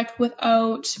project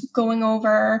without going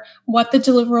over what the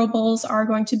deliverables are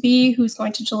going to be, who's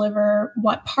going to deliver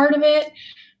what part of it,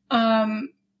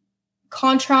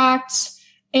 contract.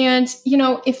 And,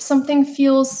 if something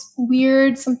feels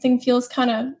weird, something feels kind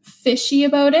of fishy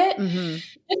about it,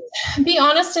 be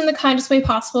honest in the kindest way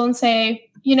possible and say,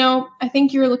 I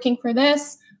think you're looking for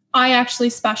this. I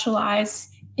actually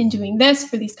specialize in doing this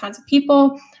for these kinds of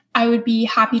people. I would be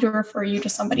happy to refer you to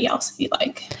somebody else if you'd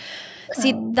like.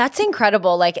 See, that's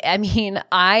incredible. Like, I mean,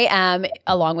 I am,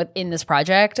 along with in this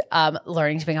project,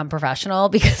 learning to become professional,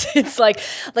 because it's like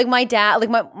my dad,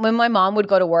 when my mom would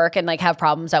go to work and like have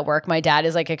problems at work, my dad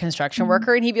is like a construction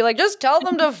worker, and he'd be like, just tell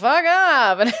them to fuck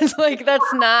up. And it's like,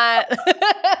 that's not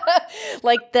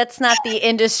that's not the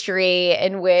industry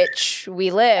in which we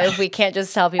live. We can't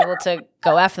just tell people to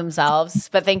go F themselves,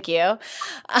 but thank you. God,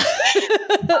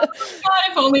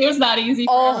 if only it was that easy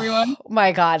for everyone. Oh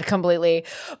my God, completely.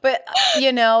 But,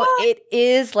 it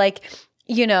is like,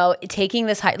 taking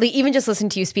this high, like, even just listening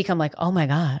to you speak, I'm like, oh my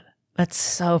God, that's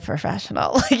so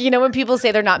professional. Like, when people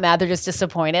say they're not mad, they're just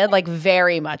disappointed, like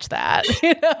very much that.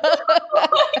 Oh my God.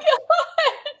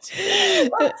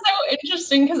 That's so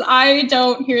interesting because I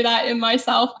don't hear that in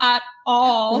myself at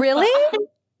all. Really?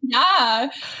 Yeah.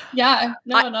 No,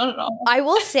 not at all. I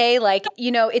will say, like,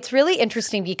 it's really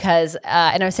interesting because,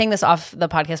 and I was saying this off the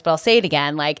podcast, but I'll say it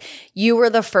again. Like, you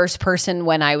were the first person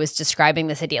when I was describing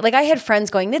this idea. Like, I had friends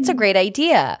going, "That's a great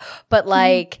idea," but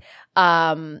like,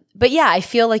 but yeah, I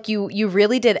feel like you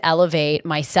really did elevate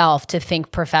myself to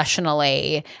think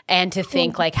professionally and to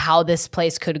think like how this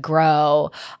place could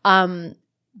grow.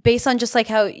 Based on just like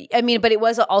how, but it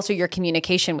was also your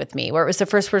communication with me where it was the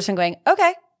first person going,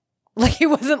 okay. Like, it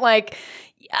wasn't like,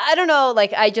 I don't know,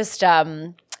 like, I just,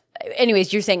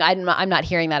 anyways, you're saying I'm not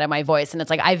hearing that in my voice. And it's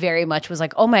like, I very much was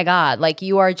like, oh my God, like,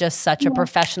 you are just such a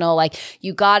professional. Like,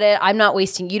 you got it. I'm not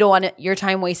wasting, you don't want your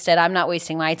time wasted. I'm not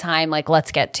wasting my time. Like,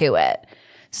 let's get to it.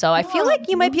 So I feel like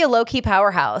you might be a low-key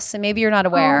powerhouse and maybe you're not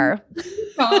aware.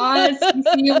 God, I'm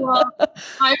going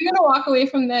to walk away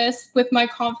from this with my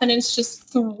confidence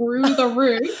just through the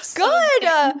roof. Good.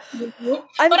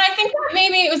 But I think that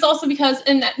maybe it was also because,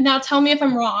 and now tell me if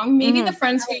I'm wrong, maybe the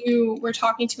friends who you were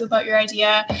talking to about your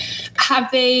idea,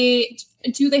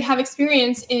 do they have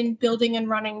experience in building and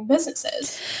running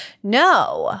businesses?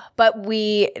 No,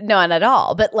 not at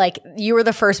all. But like, you were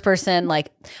the first person,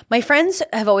 like, my friends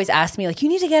have always asked me, like, you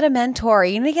need to get a mentor.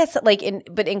 You need to get, like,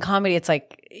 but in comedy, it's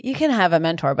like, you can have a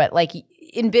mentor, but like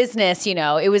in business,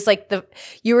 it was like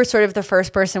you were sort of the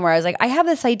first person where I was like, I have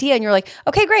this idea. And you're like,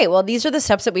 okay, great. Well, these are the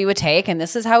steps that we would take. And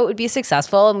this is how it would be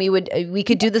successful. And we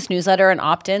could do this newsletter and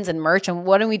opt-ins and merch. And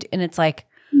what do we do? And it's like,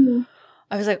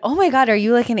 I was like, oh my God, are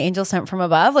you like an angel sent from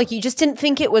above? Like, you just didn't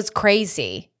think it was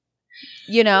crazy,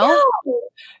 No,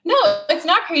 it's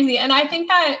not crazy. And I think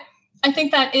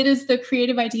that it is the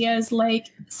creative ideas like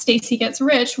Stacey Gets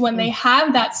Rich when they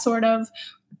have that sort of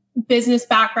business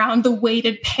background, the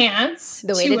weighted pants,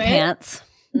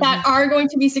 that are going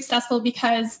to be successful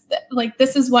because like,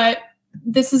 this is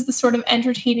the sort of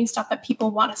entertaining stuff that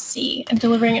people want to see, and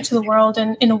delivering it to the world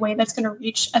and in a way that's going to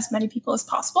reach as many people as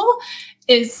possible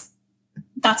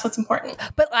that's what's important.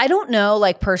 But I don't know,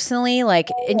 like, personally, like,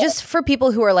 and just for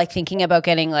people who are like thinking about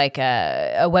getting like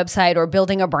a website or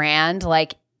building a brand,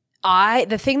 like,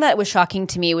 the thing that was shocking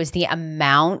to me was the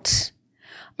amount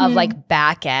of like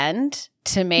back end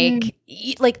to make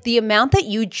like the amount that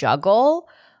you juggle.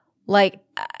 Like,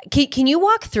 can you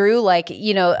walk through like,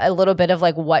 a little bit of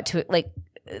like what to like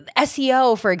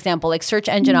SEO, for example, like search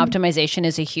engine optimization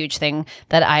is a huge thing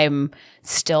that I'm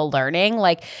still learning.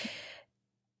 Like,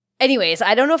 anyways,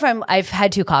 I don't know if I've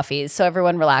had 2 coffees, so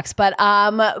everyone relax. But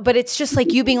it's just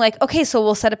like you being like, okay, so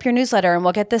we'll set up your newsletter and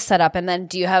we'll get this set up. And then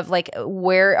do you have like,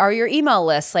 where are your email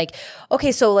lists? Like,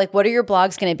 okay, so like, what are your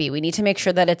blogs going to be? We need to make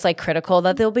sure that it's like critical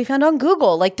that they'll be found on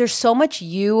Google. Like, there's so much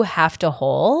you have to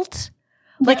hold.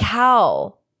 Like,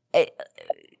 how?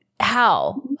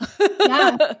 How?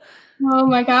 Yeah. Oh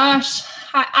my gosh.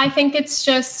 I think it's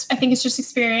just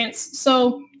experience.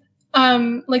 So,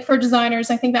 like for designers,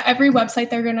 I think that every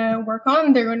website they're going to work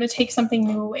on, they're going to take something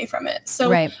new away from it.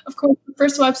 So of course, the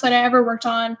first website I ever worked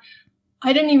on,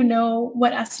 I didn't even know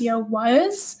what SEO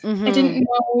was. I didn't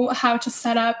know how to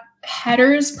set up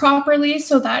headers properly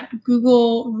so that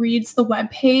Google reads the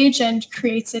web page and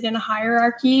creates it in a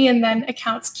hierarchy and then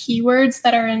accounts keywords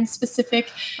that are in specific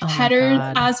headers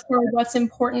as for what's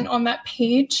important on that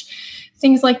page,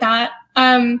 things like that.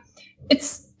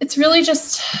 It's really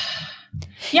just,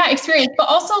 experience, but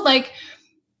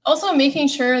also making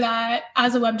sure that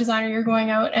as a web designer, you're going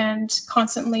out and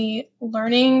constantly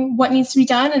learning what needs to be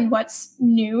done and what's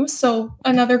new. So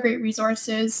another great resource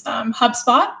is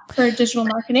HubSpot for digital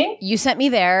marketing. You sent me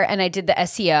there and I did the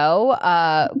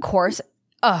SEO course.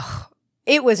 Oh,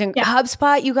 it was in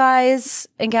HubSpot, you guys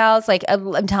and gals. Like,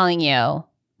 I'm telling you,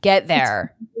 get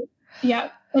there.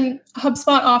 And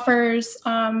HubSpot offers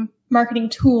marketing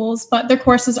tools, but their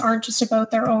courses aren't just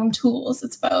about their own tools.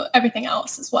 It's about everything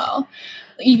else as well,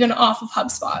 even off of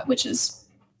HubSpot, which is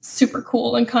super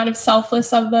cool and kind of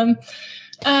selfless of them.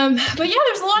 But yeah,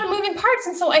 there's a lot of moving parts.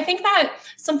 And so I think that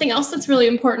something else that's really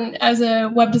important as a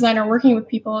web designer working with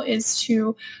people is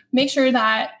to make sure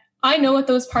that I know what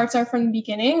those parts are from the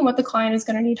beginning, what the client is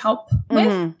going to need help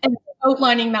with, and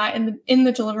outlining that in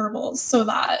the deliverables so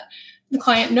that the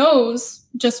client knows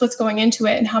just what's going into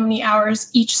it and how many hours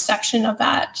each section of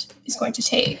that is going to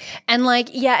take. And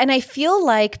and I feel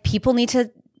like people need to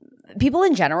people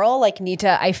in general like need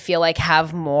to, I feel like,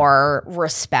 have more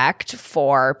respect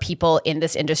for people in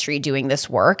this industry doing this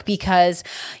work because,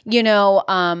 you know,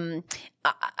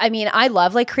 I mean, I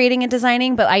love like creating and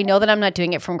designing, but I know that I'm not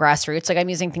doing it from grassroots. Like I'm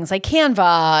using things like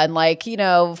Canva and like, you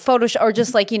know, Photoshop or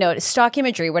just like, you know, stock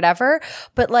imagery, whatever.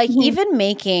 But like even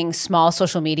making small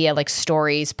social media, like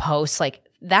stories, posts, like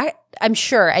that, I'm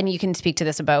sure, and you can speak to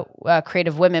this about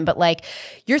creative women, but like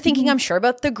you're thinking, I'm sure,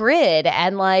 about the grid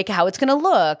and like how it's going to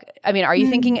look. I mean, are you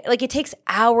thinking like it takes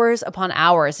hours upon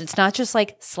hours? It's not just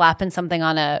like slapping something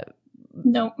on a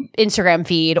Instagram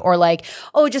feed or like,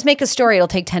 oh, just make a story. It'll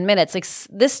take 10 minutes. Like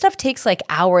this stuff takes like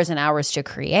hours and hours to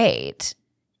create,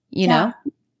 you know?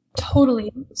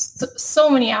 Totally. So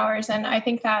many hours. And I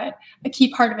think that a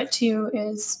key part of it too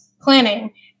is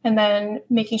planning and then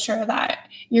making sure that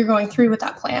you're going through with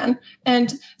that plan.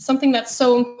 And something that's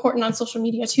so important on social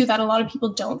media too, that a lot of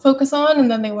people don't focus on, and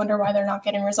then they wonder why they're not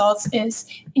getting results, is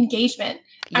engagement.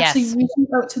 Yes. Actually reaching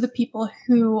out to the people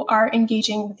who are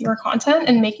engaging with your content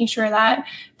and making sure that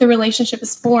the relationship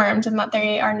is formed and that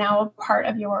they are now a part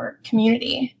of your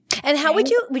community. And how would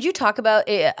you talk about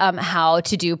how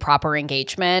to do proper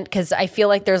engagement? Because I feel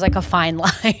like there's like a fine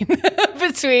line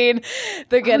between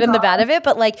the good and the bad of it.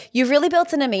 But like you've really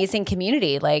built an amazing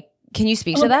community. Like, can you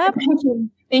speak to that? Thank you.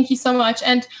 Thank you so much.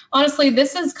 And honestly,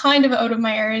 this is kind of out of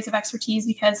my areas of expertise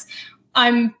because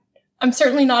I'm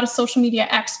certainly not a social media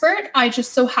expert. I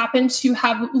just so happen to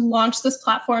have launched this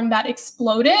platform that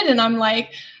exploded. And I'm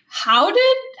like, how did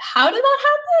that happen?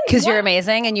 Because you're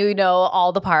amazing and you know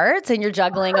all the parts and you're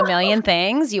juggling a million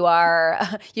things. You've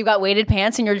got weighted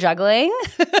pants and you're juggling.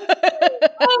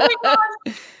 Oh my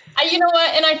gosh. You know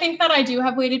what? And I think that I do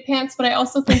have weighted pants, but I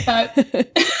also think that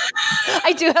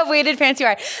I do have weighted pants. You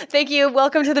are. Thank you.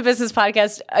 Welcome to the Business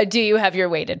Podcast. Do you have your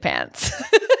weighted pants?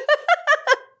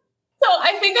 So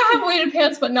I think I have weighted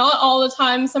pants, but not all the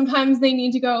time. Sometimes they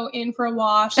need to go in for a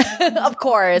wash. Of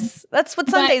course. That's what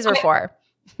Sundays are for.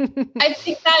 I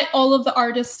think that all of the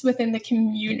artists within the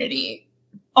community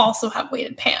also have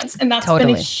weighted pants. And that's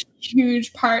totally been a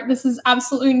huge part. This is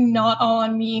absolutely not all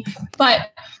on me.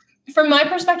 But from my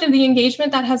perspective, the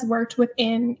engagement that has worked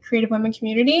within Creative Women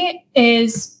community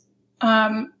is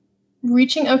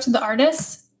reaching out to the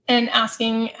artists and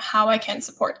asking how I can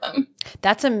support them.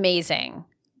 That's amazing.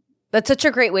 That's such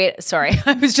a great way. Sorry,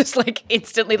 I was just like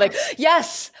instantly like,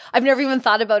 yes, I've never even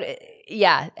thought about it.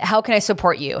 Yeah. How can I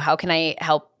support you? How can I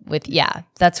help with,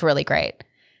 that's really great.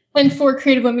 And for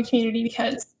Creative Women community,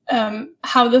 because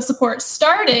how the support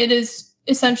started is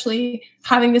essentially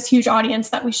having this huge audience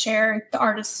that we share the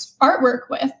artist's artwork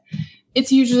with.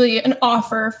 It's usually an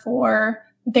offer for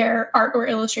their art or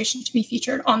illustration to be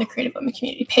featured on the Creative Women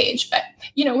community page. But,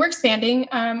 you know, we're expanding.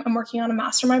 I'm working on a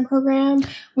mastermind program.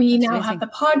 We now have the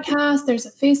podcast. There's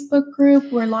a Facebook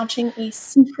group. We're launching a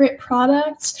secret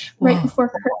product right before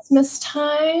Christmas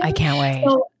time. I can't wait.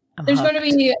 So there's going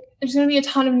to be a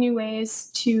ton of new ways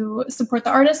to support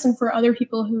the artists and for other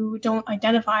people who don't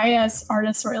identify as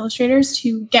artists or illustrators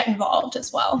to get involved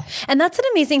as well. And that's an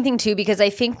amazing thing too, because I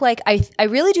think like I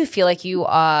really do feel like you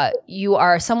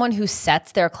are someone who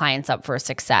sets their clients up for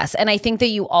success. And I think that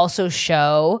you also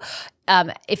show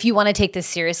if you want to take this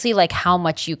seriously, like how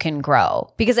much you can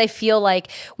grow. Because I feel like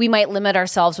we might limit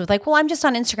ourselves with like, well, I'm just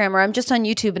on Instagram or I'm just on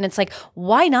YouTube. And it's like,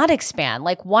 why not expand?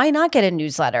 Like, why not get a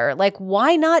newsletter? Like,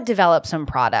 why not develop some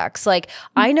products? Like,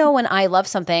 I know when I love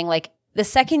something, like the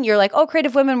second you're like, oh,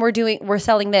 Creative Women, we're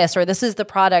selling this, or this is the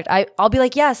product, I'll be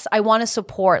like, yes, I want to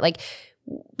support. Like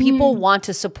people want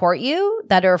to support you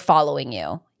that are following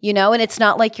you, you know? And it's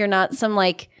not like you're not some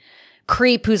like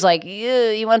creep who's like,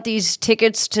 you want these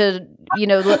tickets to, you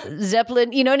know,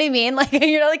 Zeppelin, you know what I mean? Like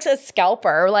you're not like a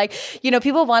scalper, like, you know,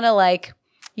 people want to like,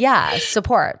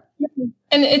 support.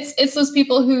 And it's those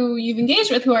people who you've engaged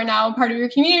with who are now part of your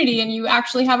community and you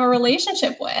actually have a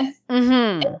relationship with.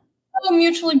 Mm-hmm. It's so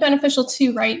mutually beneficial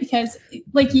too, right? Because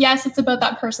like, yes, it's about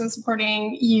that person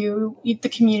supporting you, the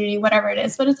community, whatever it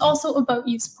is, but it's also about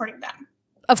you supporting them.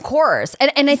 Of course.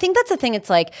 And I think that's the thing. It's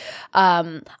like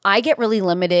I get really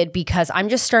limited because I'm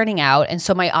just starting out. And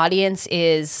so my audience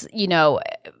is, you know,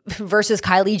 versus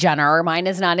Kylie Jenner, mine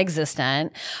is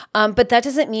non-existent. But that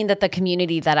doesn't mean that the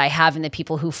community that I have and the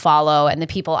people who follow and the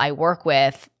people I work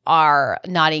with are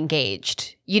not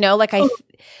engaged. You know, like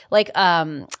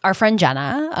our friend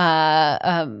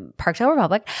Jenna, Parkdale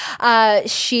Republic,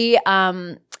 she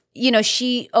you know,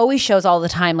 she always shows all the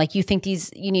time, like you think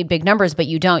you need big numbers, but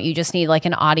you don't. You just need like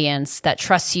an audience that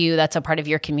trusts you, that's a part of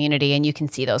your community, and you can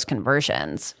see those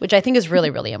conversions, which I think is really,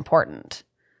 really important.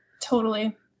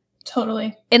 Totally.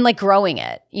 Totally. And like growing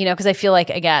it, you know, because I feel like,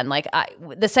 again, like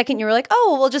the second you were like,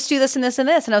 oh, we'll just do this and this and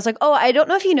this. And I was like, oh, I don't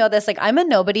know if you know this. Like, I'm a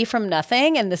nobody from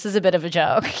nothing. And this is a bit of a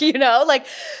joke, you know, like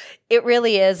it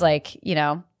really is like, you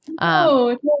know.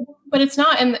 No, but it's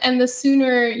not. And the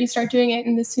sooner you start doing it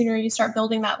and the sooner you start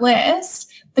building that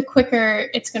list, the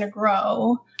quicker it's going to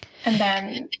grow. And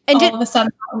then all of a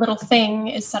sudden, that little thing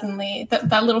is suddenly,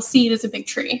 that little seed is a big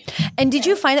tree. And did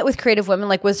you find that with Creative Women,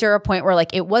 like, was there a point where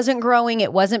like it wasn't growing,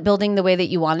 it wasn't building the way that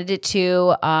you wanted it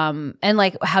to? And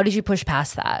like, how did you push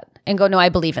past that and go, no, I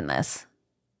believe in this?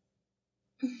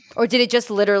 Or did it just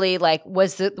literally like,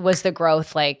 was the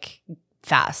growth like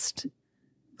fast?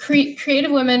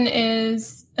 Creative Women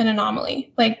is an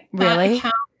anomaly. Like, really?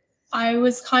 Account, I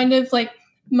was kind of like,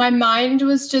 my mind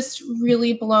was just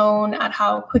really blown at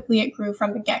how quickly it grew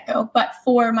from the get-go. But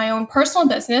for my own personal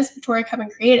business, Victoria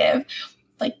CUBBON Creative,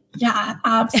 like, yeah,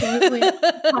 absolutely.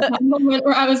 That moment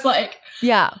where I was like,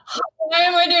 yeah, why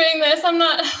am I doing this? I'm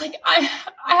not like, I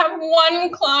have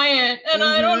one client and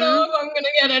I don't know if I'm going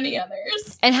to get any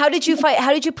others. And how did you fight?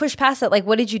 How did you push past it? Like,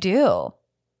 what did you do?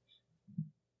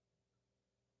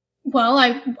 Well,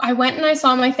 I went and I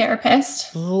saw my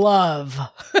therapist. Love.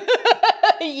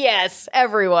 Yes,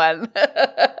 everyone.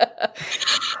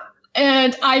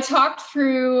 And I talked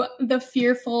through the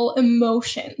fearful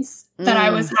emotions that I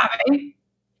was having.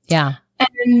 Yeah.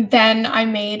 And then I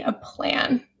made a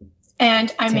plan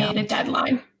and I made a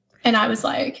deadline. And I was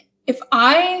like, if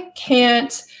I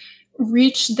can't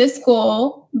reach this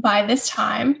goal by this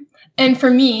time, and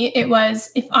for me, it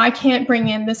was, if I can't bring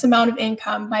in this amount of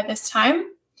income by this time,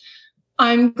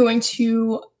 I'm going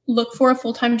to look for a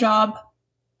full-time job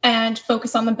and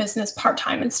focus on the business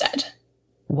part-time instead.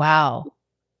 Wow.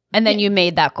 And then you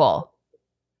made that goal.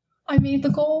 I made the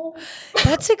goal.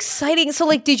 That's exciting. So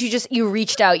like, did you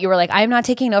reached out, you were like, I'm not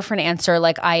taking no for an answer.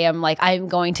 I'm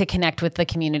going to connect with the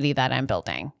community that I'm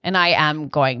building and I am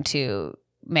going to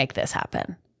make this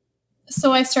happen.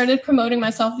 So I started promoting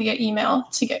myself via email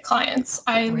to get clients.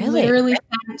 I literally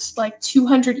sent like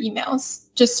 200 emails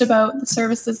just about the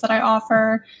services that I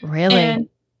offer. Really?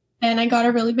 And I got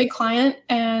a really big client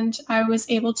and I was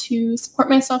able to support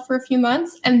myself for a few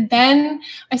months. And then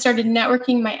I started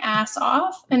networking my ass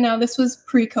off. And now this was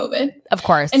pre-COVID. Of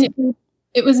course. And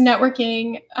it was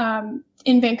networking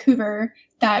in Vancouver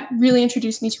that really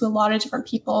introduced me to a lot of different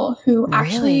people who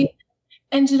actually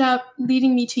ended up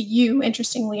leading me to you,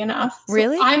 interestingly enough. So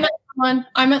really?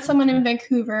 I met someone in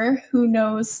Vancouver who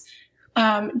knows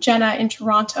Jenna in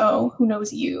Toronto who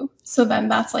knows you. So then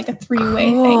that's like a three-way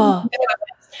thing.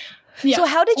 Yeah. So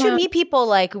how did you meet people?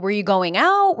 Like, were you going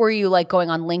out? Were you like going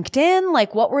on LinkedIn?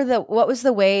 Like, what was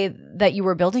the way that you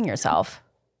were building yourself?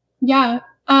 Yeah.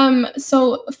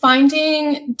 So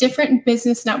finding different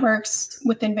business networks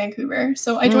within Vancouver.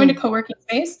 So I joined a co-working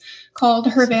space called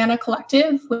Hervana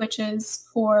Collective, which is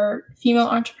for female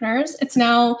entrepreneurs. It's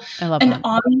now an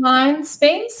online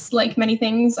space, like many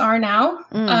things are now.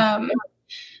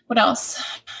 What else?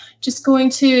 Just going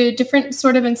to different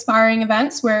sort of inspiring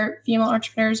events where female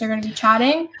entrepreneurs are going to be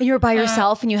chatting. You were by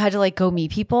yourself and you had to like go meet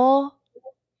people?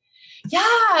 Yeah.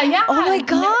 Oh my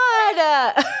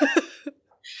God.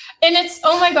 And it's,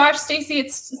 oh my gosh, Stacey,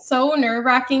 it's so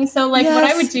nerve-wracking. So like what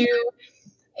I would do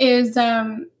is,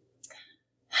 so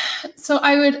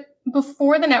I would,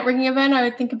 before the networking event, I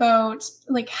would think about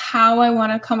like how I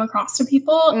want to come across to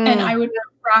people and I would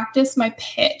practice my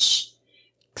pitch.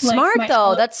 Smart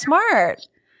though. That's smart.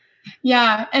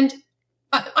 Yeah. And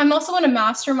I'm also in a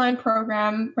mastermind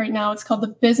program right now. It's called the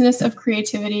Business of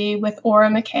Creativity with Aura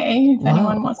McKay. If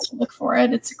anyone wants to look for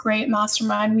it, it's a great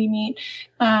mastermind. We meet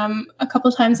a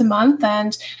couple times a month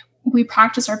and we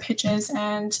practice our pitches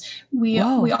and we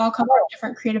all cover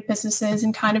different creative businesses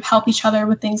and kind of help each other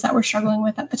with things that we're struggling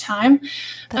with at the time.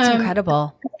 That's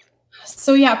incredible.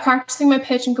 So yeah, practicing my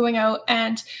pitch and going out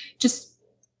and just,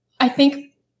 I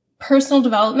think personal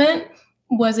development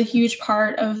was a huge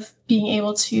part of being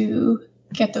able to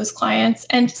get those clients.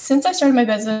 And since I started my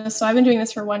business, so I've been doing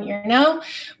this for 1 year now,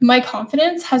 my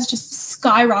confidence has just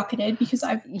skyrocketed because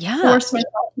I've forced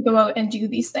myself to go out and do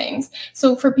these things.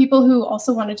 So for people who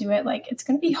also want to do it, like it's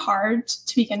going to be hard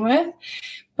to begin with,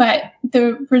 but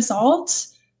the result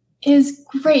is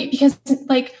great because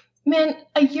like, man,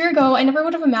 a year ago, I never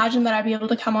would have imagined that I'd be able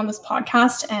to come on this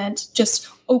podcast and just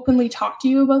openly talk to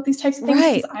you about these types of things.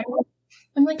 Right.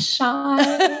 I'm like shy.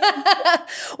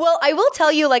 Well, I will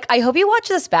tell you, like, I hope you watch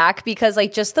this back because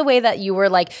like just the way that you were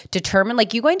like determined,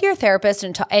 like you going to your therapist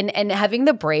and having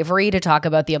the bravery to talk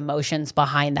about the emotions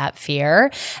behind that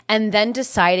fear and then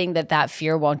deciding that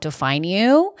fear won't define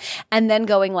you and then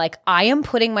going like, I am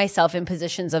putting myself in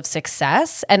positions of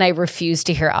success and I refuse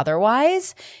to hear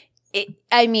otherwise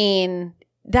I mean,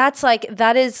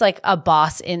 that is like a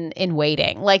boss in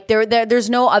waiting. Like there's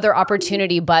no other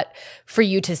opportunity but for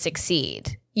you to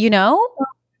succeed, you know?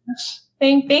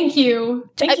 Thank you.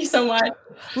 Thank you so much.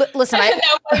 Listen,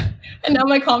 and now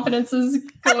my confidence is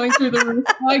going through the roof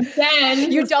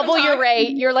again. You double your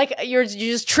rate. You're like, you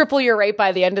just triple your rate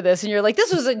by the end of this. And you're like,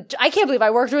 I can't believe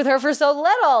I worked with her for so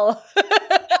little.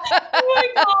 Oh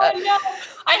my God, no.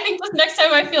 I think this next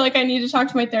time I feel like I need to talk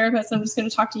to my therapist, I'm just going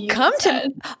to talk to you.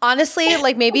 Honestly,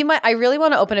 like maybe I really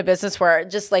want to open a business where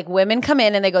just like women come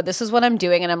in and they go, this is what I'm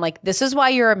doing. And I'm like, this is why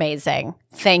you're amazing.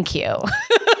 Thank you.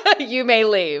 You may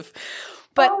leave.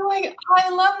 But I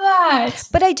love that.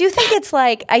 But I do think it's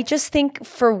like, I just think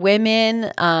for women,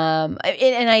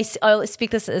 and I'll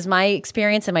speak this as my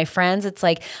experience and my friends, it's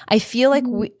like, I feel like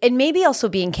and maybe also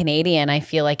being Canadian, I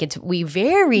feel like we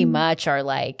very much are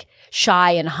like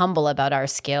shy and humble about our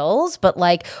skills. But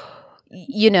like,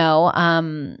 you know,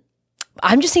 I'm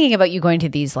just thinking about you going to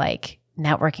these like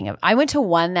networking. I went to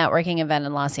one networking event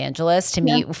in Los Angeles to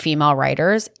meet female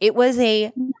writers. It was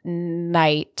a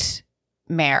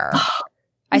nightmare.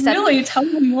 I said, really? Tell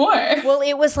me more. Well,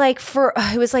 it was like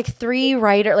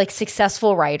three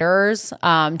successful writers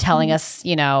telling us,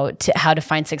 you know, how to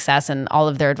find success, and all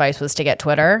of their advice was to get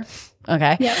Twitter.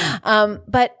 Okay. Yeah.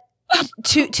 But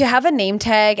to have a name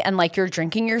tag and like you're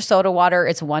drinking your soda water,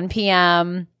 it's 1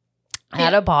 p.m.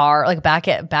 at a bar, like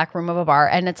back room of a bar,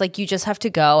 and it's like you just have to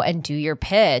go and do your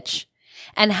pitch.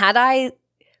 And had I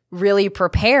really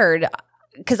prepared,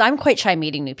 because I'm quite shy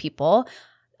meeting new people,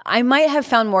 I might have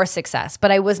found more success, but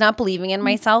I was not believing in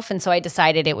myself. And so I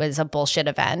decided it was a bullshit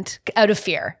event out of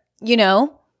fear, you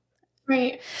know?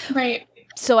 Right.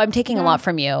 So I'm taking a lot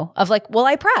from you of like, well,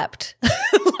 I prepped.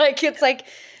 Like, it's like.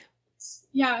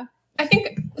 Yeah. I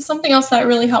think something else that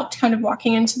really helped kind of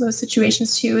walking into those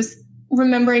situations too is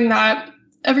remembering that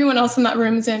everyone else in that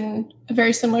room is in a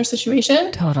very similar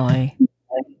situation. Totally.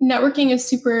 Networking is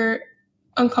super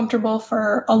uncomfortable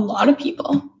for a lot of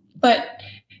people, but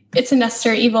it's a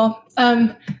necessary evil.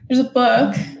 There's a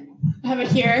book. I have it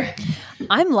here.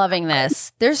 I'm loving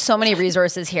this. There's so many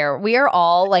resources here. We are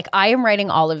all like, I am writing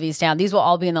all of these down. These will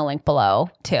all be in the link below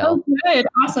too. Oh, good.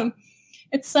 Awesome.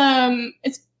 It's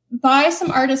by some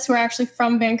artists who are actually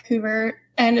from Vancouver,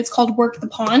 and it's called Work the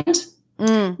Pond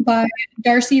by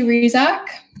Darcy Rezak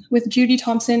with Judy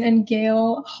Thompson and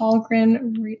Gail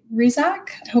Hallgren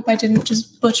Rezak. I hope I didn't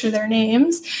just butcher their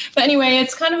names. But anyway,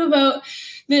 it's kind of about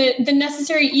the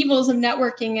necessary evils of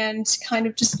networking and kind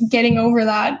of just getting over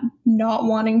that, not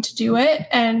wanting to do it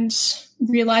and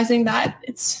realizing that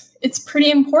it's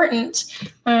pretty important.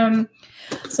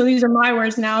 So these are my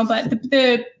words now, but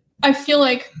I feel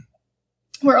like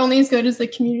we're only as good as the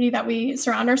community that we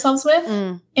surround ourselves with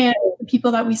and the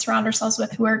people that we surround ourselves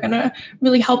with who are going to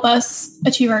really help us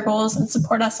achieve our goals and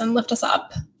support us and lift us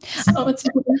up. So it's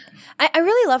I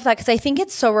really love that, because I think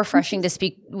it's so refreshing to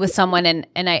speak with someone.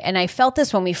 And I felt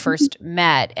this when we first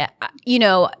met. You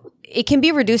know, it can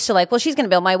be reduced to like, well, she's going to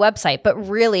build my website. But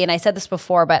really, and I said this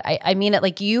before, but I mean it,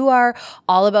 like you are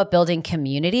all about building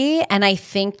community. And I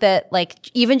think that like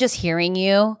even just hearing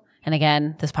you, and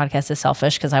again, this podcast is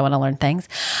selfish because I want to learn things.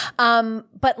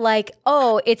 But like,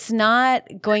 oh, it's not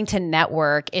going to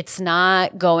network. It's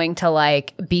not going to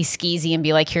like be skeezy and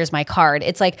be like, here's my card.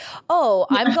 It's like, oh,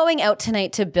 I'm going out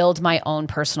tonight to build my own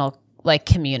personal like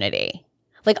community.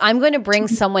 Like I'm going to bring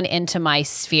someone into my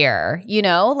sphere, you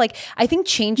know? Like I think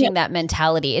changing that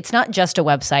mentality, it's not just a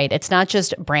website. It's not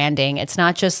just branding. It's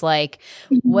not just like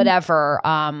whatever.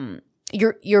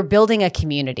 You're building a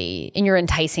community and you're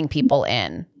enticing people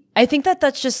in. I think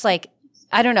that's just like,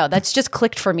 I don't know, that's just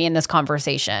clicked for me in this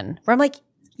conversation where I'm like,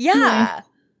 yeah.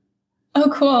 Oh,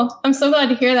 cool. I'm so glad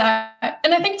to hear that.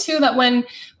 And I think too that when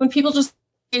people just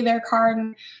say their card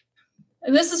and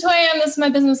this is who I am, this is my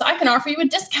business, I can offer you a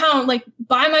discount, like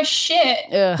buy my shit.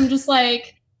 Ugh. I'm just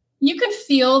like, you can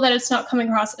feel that it's not coming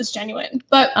across as genuine.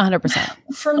 But 100%.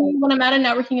 For me, when I'm at a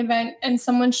networking event and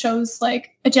someone shows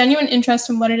like a genuine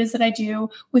interest in what it is that I do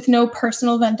with no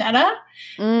personal vendetta,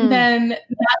 then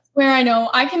that's where I know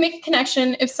I can make a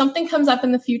connection. If something comes up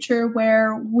in the future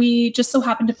where we just so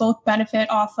happen to both benefit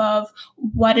off of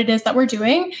what it is that we're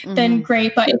doing, then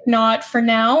great. But if not, for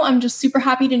now, I'm just super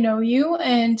happy to know you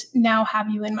and now have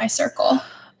you in my circle.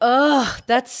 Oh,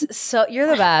 that's so, you're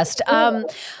the best.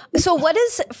 So what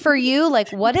is for you,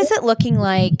 like, what is it looking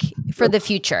like for the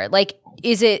future? Like,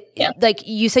 is it like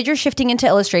you said, you're shifting into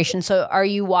illustration. So are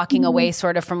you walking away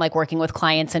sort of from like working with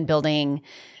clients and building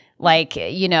like,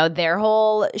 you know, their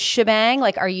whole shebang?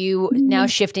 Like, are you now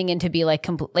shifting into be like,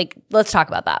 let's talk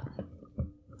about that.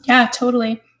 Yeah,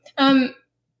 totally.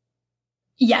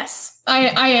 Yes,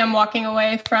 I am walking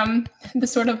away from the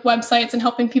sort of websites and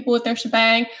helping people with their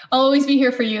shebang. I'll always be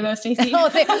here for you though, Stacey.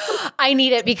 I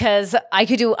need it because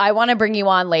I want to bring you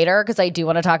on later because I do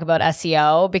want to talk about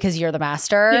SEO because you're the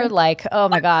master. Yeah. Like, oh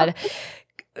my God.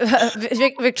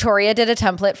 Victoria did a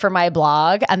template for my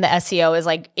blog and the SEO is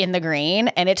like in the green,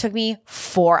 and it took me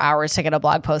 4 hours to get a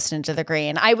blog post into the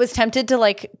green. I was tempted to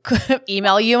like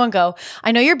email you and go,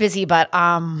 I know you're busy, but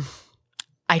I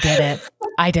did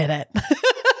it.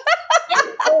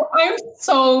 I'm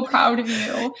so proud of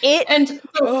you.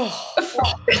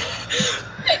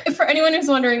 For anyone who's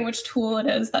wondering which tool it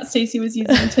is that Stacey was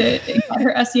using to get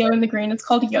her SEO in the green, it's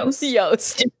called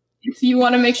Yoast. If you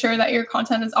want to make sure that your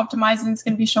content is optimized and it's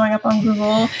going to be showing up on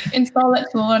Google, install that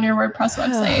tool on your WordPress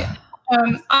website.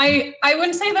 I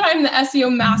wouldn't say that I'm the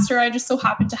SEO master. I just so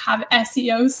happen to have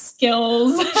SEO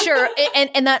skills. Sure.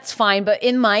 And that's fine. But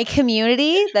in my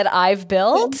community that I've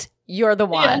built, you're the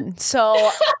one. Yeah.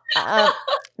 So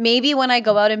maybe when I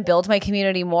go out and build my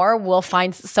community more, we'll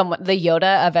find someone, the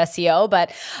Yoda of SEO.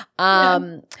 But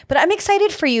I'm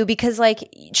excited for you because like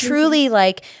truly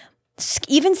like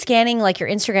even scanning like your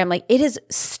Instagram, like it is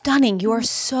stunning. You are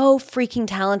so freaking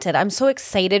talented. I'm so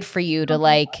excited for you to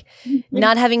like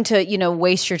not having to,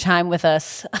 waste your time with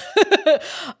us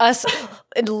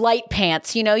in light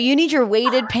pants, you need your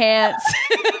weighted pants.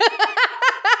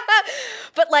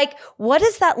 But like, what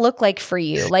does that look like for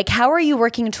you? Like, how are you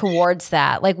working towards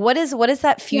that? Like, what does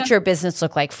that future business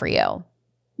look like for you?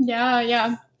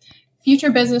 Yeah. Future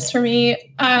business for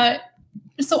me.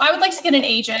 So I would like to get an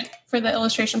agent for the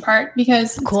illustration part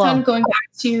because it's kind of going back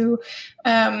to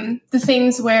the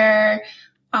things where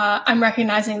I'm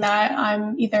recognizing that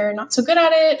I'm either not so good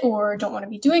at it or don't want to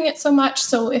be doing it so much.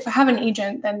 So if I have an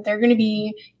agent, then they're going to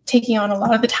be taking on a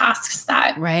lot of the tasks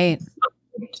that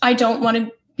I don't want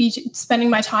to be spending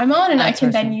my time on, and I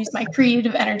can then use my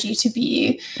creative energy to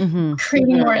be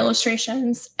creating more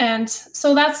illustrations. And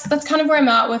so that's kind of where I'm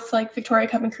at with like Victoria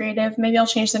CUBBON Creative. Maybe I'll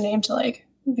change the name to like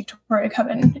Victoria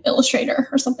CUBBON Illustrator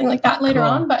or something like that later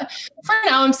on. But for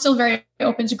now, I'm still very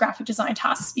open to graphic design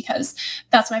tasks because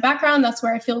that's my background. That's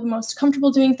where I feel the most comfortable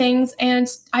doing things. And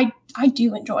I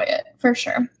do enjoy it for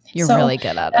sure. You're really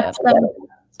good at it.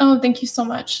 Oh, thank you so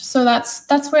much. So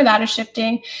that's where that is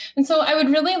shifting. And so I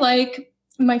would really like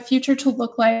my future to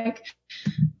look like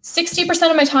 60%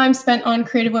 of my time spent on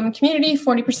creative women community,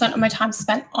 40% of my time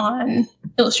spent on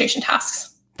illustration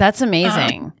tasks. That's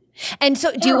amazing. And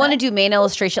so do you want to do main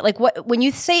illustration? Like what, when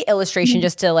you say illustration,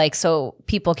 just to like, so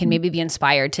people can maybe be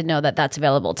inspired to know that that's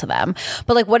available to them,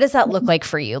 but like, what does that look like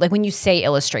for you? Like when you say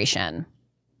illustration,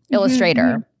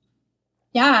 illustrator.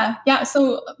 Yeah.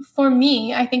 So for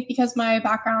me, I think because my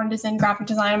background is in graphic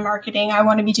design and marketing, I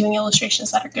want to be doing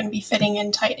illustrations that are going to be fitting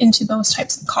into those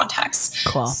types of contexts.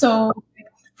 Cool. So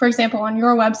for example, on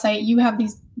your website, you have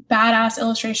these badass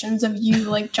illustrations of you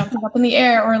like jumping up in the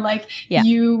air or like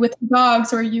you with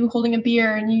dogs or you holding a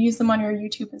beer, and you use them on your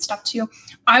YouTube and stuff too.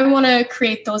 I want to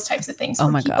create those types of things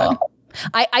for people. God.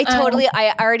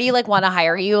 I already like want to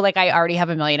hire you. Like I already have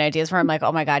a million ideas where I'm like,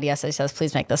 oh my God, yes,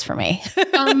 please make this for me.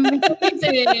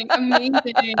 Amazing.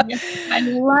 I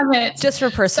love it. Just for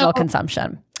personal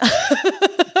consumption.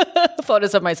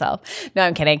 Photos of myself. No,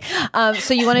 I'm kidding.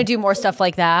 So you want to do more stuff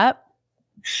like that?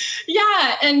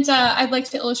 Yeah. And I'd like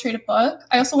to illustrate a book.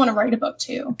 I also want to write a book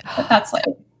too. But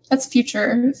that's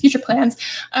future plans.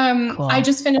 Cool. I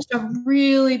just finished a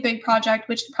really big project,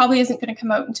 which probably isn't going to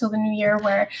come out until the new year,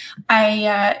 where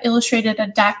I illustrated a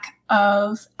deck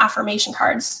of affirmation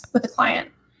cards with a client.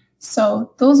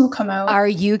 So those will come out. Are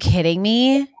you kidding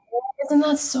me? Isn't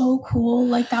that so cool?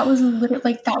 Like that was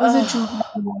literally a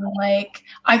dream. Like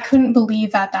I couldn't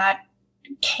believe that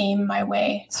came my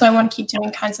way. So I want to keep doing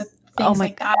kinds of things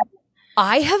like that.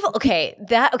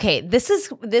 This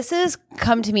is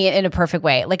come to me in a perfect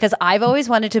way. Like, cause I've always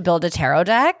wanted to build a tarot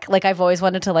deck. Like I've always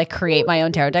wanted to like create my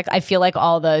own tarot deck. I feel like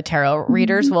all the tarot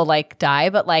readers will like die,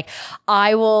 but like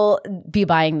I will be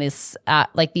buying this,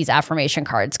 like these affirmation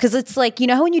cards. Cause it's like, you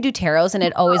know how when you do tarots and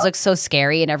it always looks so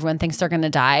scary and everyone thinks they're going to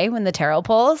die when the tarot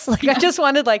pulls. Like I just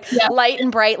wanted like light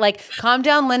and bright, like calm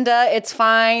down, Linda. It's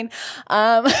fine.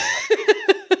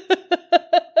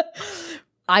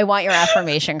 I want your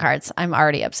affirmation cards. I'm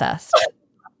already obsessed.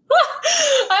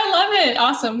 I love it.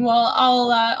 Awesome. Well,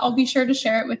 I'll be sure to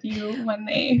share it with you when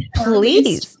they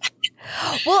please.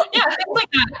 Well, yeah, things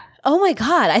like that. Oh my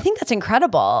God, I think that's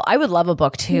incredible. I would love a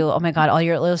book too. Oh my God, all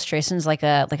your illustrations like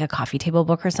a coffee table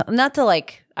book or something. Not to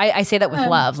like, I say that with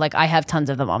love. Like I have tons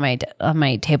of them on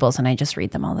my tables and I just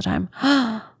read them all the time.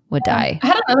 would die. I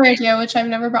had another idea, which I've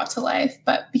never brought to life,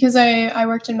 but because I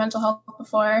worked in mental health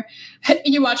before,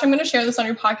 you watch, I'm going to share this on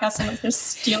your podcast and like just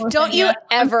steal it.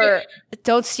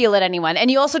 Don't steal it, anyone. And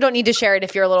you also don't need to share it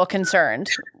if you're a little concerned.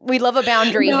 We love a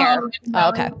boundary here. No,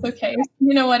 okay. It's okay.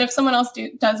 You know what? If someone else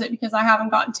does it because I haven't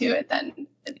gotten to it, then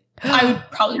I would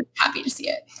probably be happy to see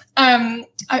it.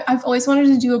 I've always wanted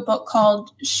to do a book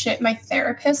called Shit My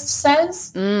Therapist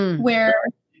Says, where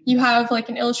you have like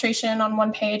an illustration on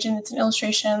one page and it's an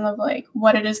illustration of like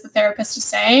what it is the therapist is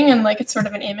saying and like it's sort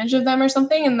of an image of them or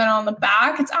something. And then on the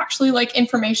back, it's actually like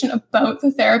information about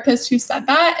the therapist who said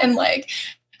that and like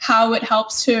how it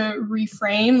helps to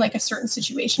reframe like a certain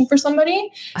situation for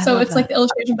somebody. So it's like the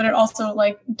illustration, but it also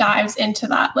like dives into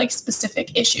that like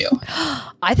specific issue.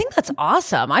 I think that's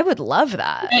awesome. I would love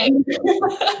that.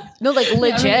 No, like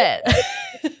legit.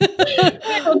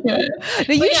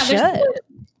 No, you should.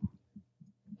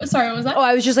 Sorry, what was that? Oh,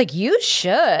 I was just like, you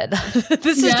should.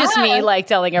 This is just me like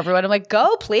telling everyone. I'm like,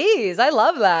 go please. I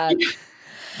love that.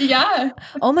 Yeah.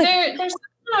 Oh my.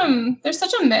 There's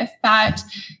such a myth that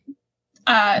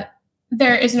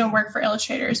there is no work for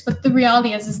illustrators, but the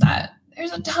reality is that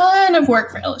there's a ton of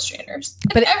work for illustrators.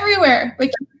 But everywhere.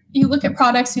 Like you look at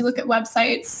products, you look at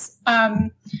websites.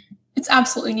 It's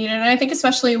absolutely needed. And I think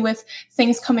especially with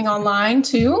things coming online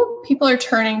too, people are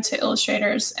turning to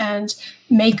illustrators and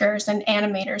makers and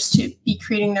animators to be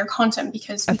creating their content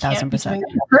because we can't be doing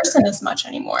it in person as much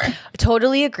anymore.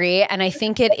 Totally agree. And I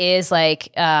think it is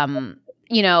like,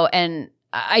 you know, and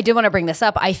I did want to bring this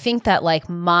up. I think that like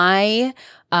me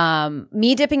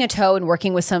dipping a toe and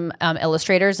working with some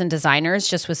illustrators and designers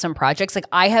just with some projects, like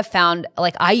I have found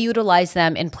like I utilize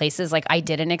them in places like I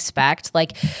didn't expect,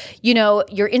 like, you know,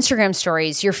 your Instagram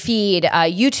stories, your feed,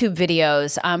 YouTube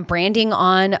videos, branding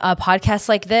on a podcast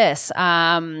like this,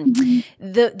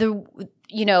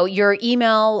 you know, your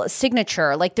email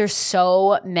signature. Like there's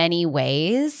so many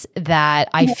ways that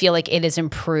I feel like it has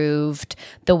improved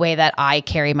the way that I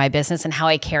carry my business and how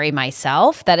I carry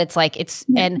myself, that it's like,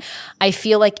 and I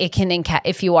feel like it can,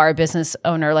 if you are a business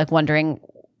owner, like wondering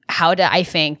how to, I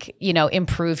think, you know,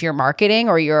 improve your marketing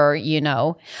or your, you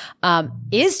know,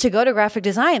 is to go to graphic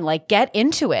design, like get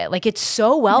into it. Like it's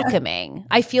so welcoming.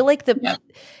 I feel like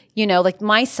you know, like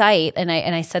my site, and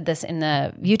I said this in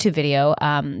the YouTube video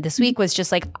this week, was just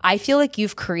like, I feel like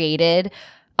you've created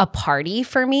a party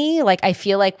for me. Like I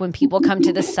feel like when people come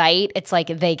to the site, it's like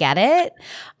they get it.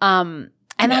 And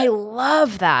I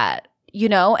love that, you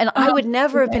know, and I would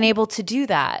never have been able to do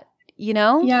that, you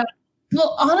know? Yeah.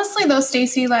 Well, honestly though,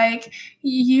 Stacey, like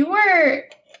you were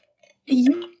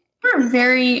a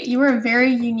very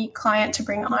unique client to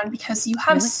bring on because you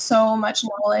have so much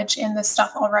knowledge in this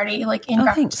stuff already, like in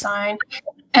graphic design,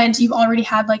 and you've already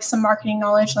had like some marketing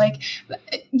knowledge. Like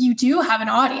you do have an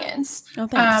audience.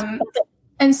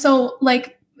 And so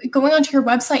like going onto your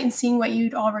website and seeing what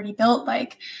you'd already built,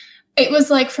 like it was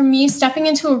like for me stepping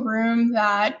into a room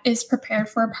that is prepared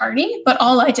for a party, but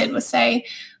all I did was say,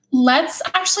 let's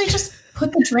actually just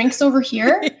put the drinks over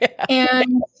here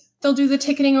and they'll do the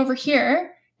ticketing over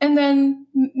here. And then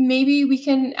maybe we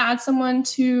can add someone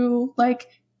to like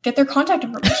get their contact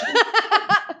information.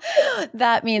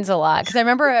 That means a lot. Because I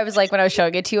remember I was like, when I was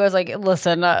showing it to you, I was like,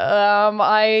 listen,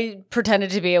 I pretended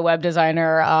to be a web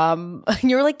designer. And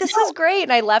you were like, this is great.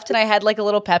 And I left and I had like a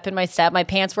little pep in my step. My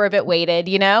pants were a bit weighted,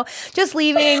 you know, just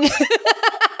leaving.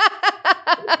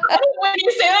 When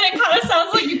you say that, it kind of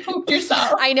sounds like you pooped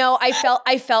yourself. I know. I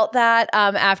felt that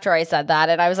after I said that.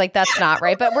 And I was like, that's not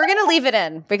right. But we're going to leave it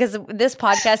in because this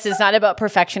podcast is not about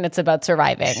perfection. It's about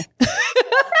surviving.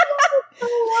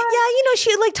 Yeah, you know,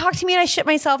 she like talked to me and I shit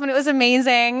myself and it was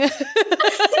amazing.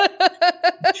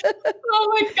 Oh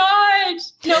my gosh.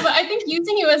 No, but I think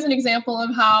using you as an example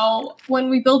of how when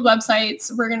we build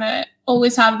websites, we're going to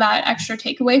always have that extra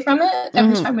takeaway from it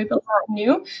every time we build something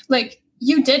new. Like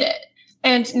you did it.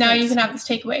 And now you can have this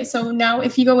takeaway. So now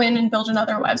if you go in and build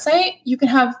another website, you can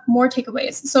have more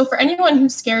takeaways. So for anyone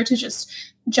who's scared to just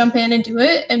jump in and do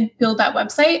it and build that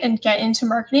website and get into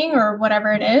marketing or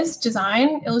whatever it is,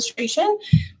 design, illustration,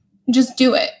 just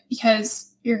do it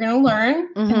because you're going to learn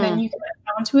and then you can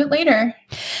get onto it later.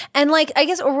 And like, I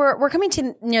guess we're coming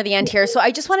to near the end here. So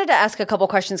I just wanted to ask a couple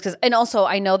questions and also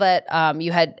I know that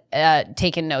you had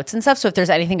taken notes and stuff. So if there's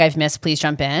anything I've missed, please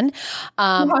jump in.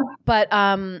 But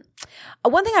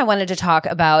one thing I wanted to talk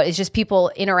about is just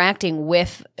people interacting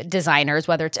with designers,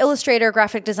 whether it's illustrator,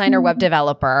 graphic designer, web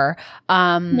developer.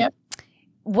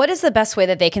 What is the best way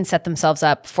that they can set themselves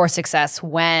up for success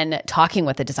when talking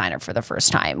with a designer for the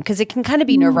first time? Because it can kind of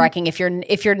be nerve-wracking if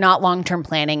you're not long-term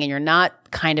planning and you're not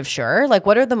kind of sure. Like,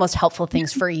 what are the most helpful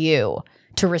things for you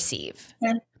to receive?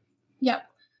 Yeah.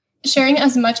 sharing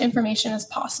as much information as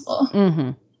possible.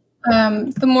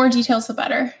 The more details, the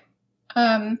better.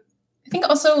 I think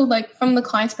also, like, from the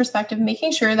client's perspective,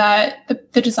 making sure that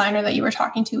the designer that you were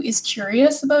talking to is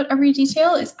curious about every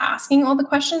detail, is asking all the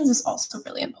questions, is also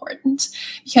really important,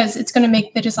 because it's going to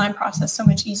make the design process so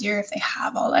much easier if they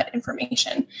have all that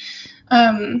information.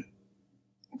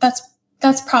 That's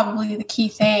probably the key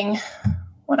thing.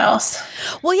 What else?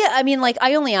 Well, yeah, I mean, like,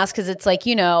 I only ask because it's like,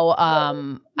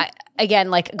 again,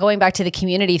 like, going back to the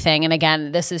community thing. And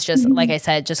again, this is just, like I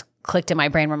said, just clicked in my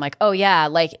brain where I'm like, oh yeah,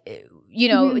 like,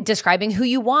 describing who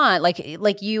you want,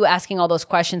 like you asking all those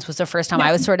questions was the first time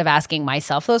I was sort of asking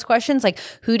myself those questions. Like,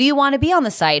 who do you want to be on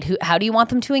the site? How do you want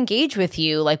them to engage with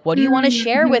you? Like, what do you want to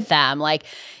share with them? Like,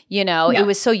 it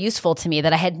was so useful to me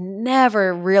that I had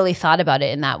never really thought about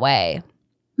it in that way.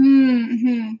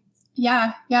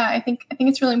 Yeah. I think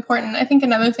it's really important. I think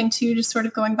another thing too, just sort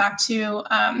of going back to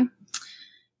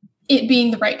it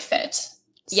being the right fit.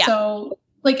 Yeah. So,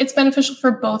 like, it's beneficial for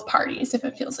both parties if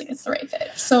it feels like it's the right fit.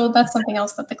 So that's something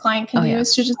else that the client can do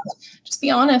is to just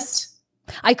be honest.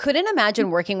 I couldn't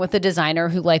imagine working with a designer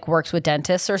who like works with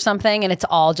dentists or something and it's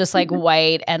all just like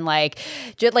white and like,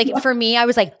 for me, I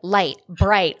was like light,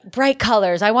 bright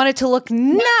colors. I want it to look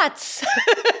nuts.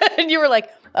 And you were like,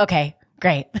 okay,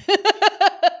 great.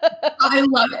 I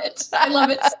love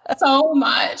it so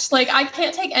much. Like, I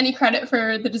can't take any credit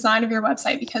for the design of your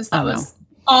website because that was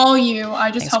all you. I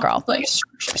just helped with like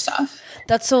structure stuff.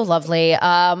 That's so lovely.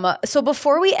 So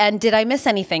before we end, did I miss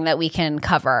anything that we can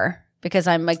cover? Because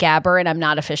I'm a gabber and I'm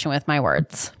not efficient with my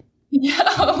words. Yeah.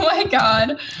 Oh my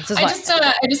God. I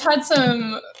just had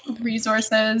some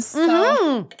resources.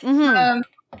 So,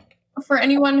 for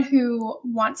anyone who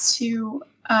wants to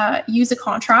use a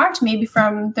contract, maybe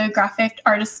from the Graphic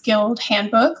Artists Guild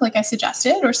handbook, like I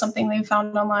suggested, or something they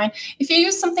found online. If you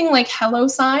use something like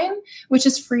HelloSign, which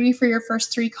is free for your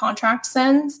first 3 contract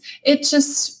sends, it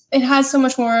has so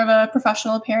much more of a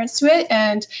professional appearance to it,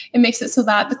 and it makes it so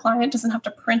that the client doesn't have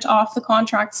to print off the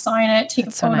contract, sign it, take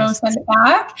a photo, send it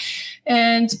back.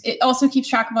 And it also keeps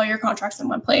track of all your contracts in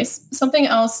one place. Something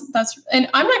else and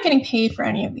I'm not getting paid for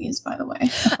any of these, by the way.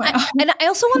 And I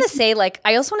also want to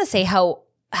say how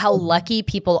lucky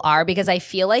people are, because I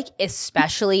feel like,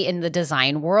 especially in the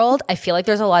design world, I feel like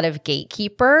there's a lot of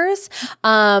gatekeepers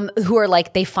who are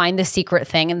like, they find the secret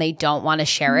thing and they don't want to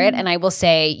share it. And I will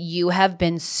say, you have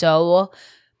been so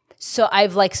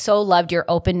I've like so loved your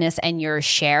openness and your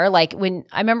share. Like, when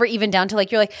I remember even down to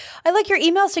like, you're like, I like your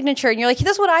email signature. And you're like,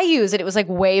 that's what I use. And it was like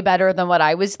way better than what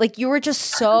I was like. You were just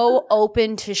so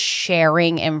open to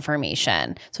sharing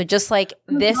information. So just like,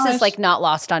 this is like not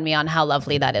lost on me on how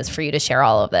lovely that is for you to share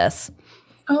all of this.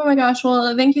 Oh my gosh.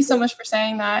 Well, thank you so much for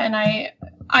saying that. And I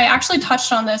actually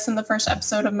touched on this in the first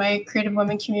episode of my Creative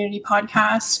Women Community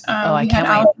podcast. We had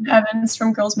Allison Evans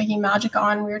from Girls Making Magic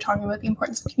on. We were talking about the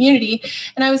importance of community.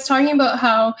 And I was talking about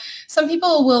how some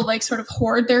people will like sort of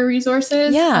hoard their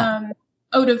resources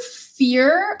out of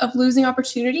fear of losing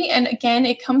opportunity. And again,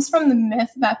 it comes from the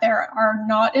myth that there are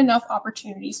not enough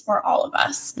opportunities for all of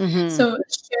us. So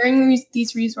sharing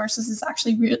these resources is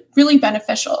actually really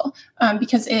beneficial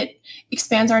because it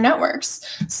expands our networks.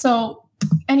 So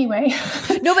anyway.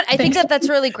 No, but I think that's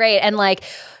really great. And like,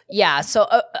 yeah, so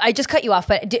I just cut you off,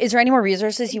 but is there any more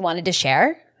resources you wanted to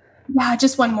share? Yeah,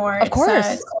 just one more. Of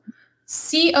course.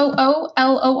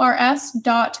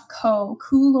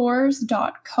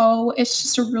 coolors.co. It's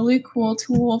just a really cool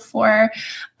tool for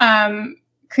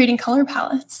creating color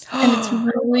palettes. And it's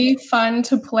really fun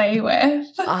to play with.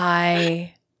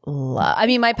 I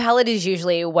mean, my palette is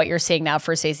usually what you're seeing now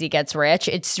for Stacey Gets Rich.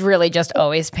 It's really just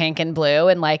always pink and blue.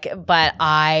 And like, but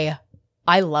I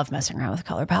love messing around with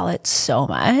color palettes so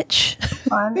much.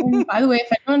 Fun. And by the way, if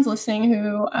anyone's listening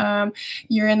who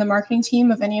you're in the marketing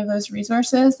team of any of those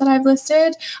resources that I've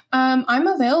listed, I'm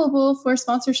available for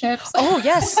sponsorships. Oh,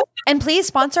 yes. And please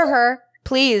sponsor her.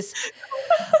 Please.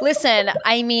 Listen,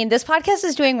 I mean, this podcast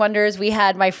is doing wonders. We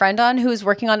had my friend on who's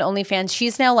working on OnlyFans.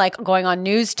 She's now like going on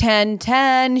News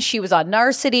 1010. She was on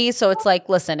Narcity. So it's like,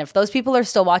 listen, if those people are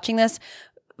still watching this,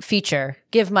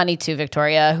 give money to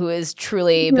Victoria, who is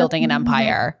truly building an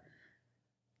empire.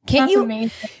 Amazing.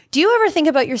 Do you ever think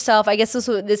about yourself? I guess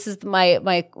this is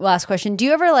my last question. Do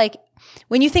you ever like,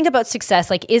 when you think about success,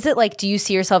 like, is it like, do you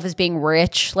see yourself as being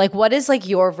rich? Like, what is like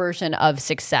your version of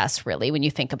success really when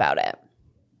you think about it?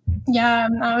 Yeah,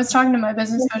 I was talking to my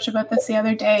business coach about this the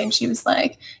other day, and she was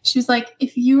like,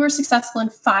 if you were successful in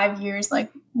 5 years,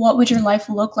 like, what would your life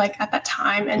look like at that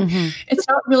time? And it's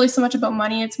not really so much about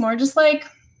money. It's more just like,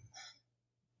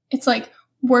 it's like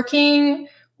working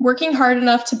hard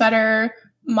enough to better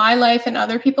my life and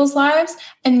other people's lives,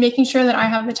 and making sure that I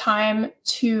have the time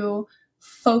to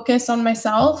focus on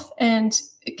myself and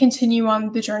continue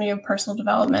on the journey of personal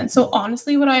development. So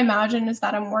honestly, what I imagine is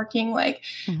that I'm working like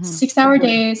 6-hour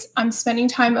days. I'm spending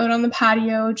time out on the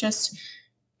patio, just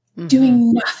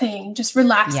doing nothing, just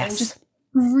relaxing, just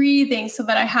breathing, so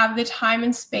that I have the time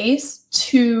and space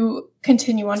to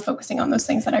continue on focusing on those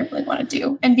things that I really want to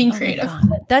do and being creative.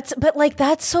 That's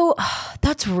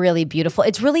really beautiful.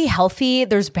 It's really healthy.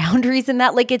 There's boundaries in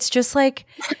that. Like, it's just like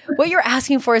what you're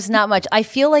asking for is not much. I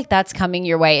feel like that's coming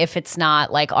your way if it's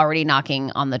not like already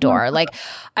knocking on the door. Like,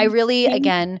 I really,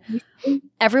 again,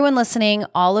 everyone listening,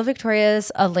 all of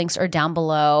Victoria's links are down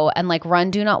below, and like run,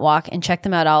 do not walk, and check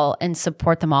them out all and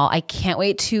support them all. I can't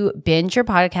wait to binge your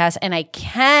podcast, and I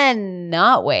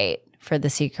cannot wait for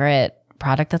the secret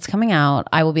product that's coming out.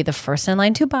 I will be the first in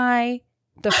line to buy.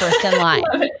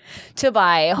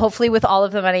 Hopefully with all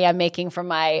of the money I'm making from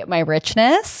my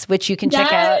richness, which you can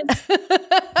check out.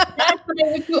 I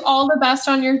wish you all the best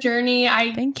on your journey.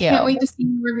 I can't wait to see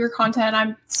more of your content.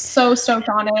 I'm so stoked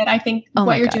on it. I think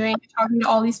what you're doing, talking to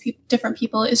all these different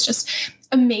people, is just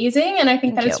amazing. And I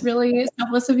think that it's really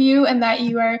selfless of you, and that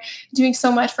you are doing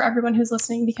so much for everyone who's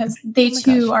listening, because they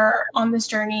too are on this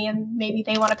journey and maybe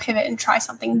they want to pivot and try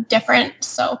something different.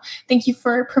 So thank you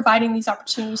for providing these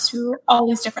opportunities to all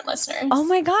these different listeners. Oh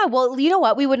my God. Well, you know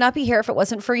what? We would not be here if it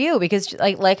wasn't for you, because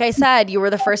like I said, you were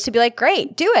the first to be like,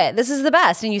 great, do it. This is the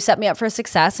best. And you set me up for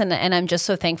success. And I'm just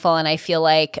so thankful. And I feel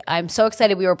like I'm so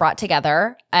excited we were brought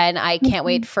together, and I can't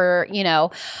wait for,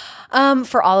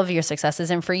 for all of your successes,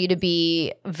 and for you to be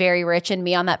very rich, and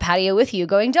me on that patio with you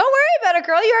going, don't worry about it,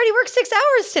 girl. You already worked 6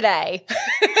 hours today.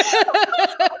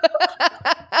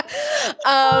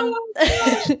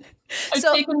 I've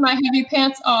taken my heavy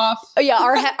pants off.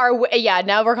 Oh yeah,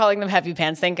 now we're calling them heavy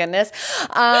pants. Thank goodness.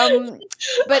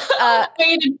 But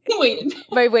weighted.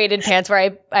 My weighted pants,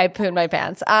 where I pooed my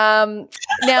pants.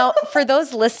 Now, for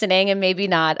those listening and maybe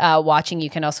not watching, you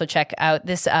can also check out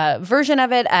this version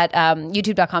of it at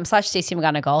youtube.com/Stacey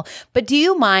McGonigal. But do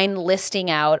you mind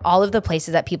listing out all of the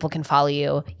places that people can follow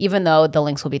you, even though the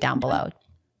links will be down below?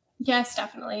 Yes,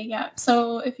 definitely. Yeah.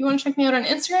 So if you want to check me out on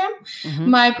Instagram,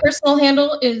 my personal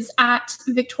handle is at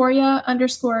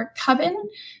Victoria_CUBBON.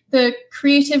 The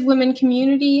Creative Women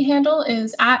Community handle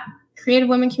is at Creative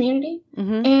Women Community.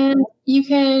 And you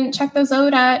can check those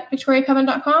out at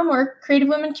victoriacubbon.com or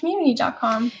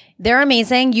creativewomencommunity.com. They're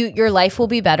amazing. Your life will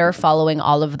be better following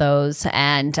all of those.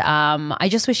 And I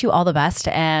just wish you all the best.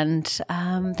 And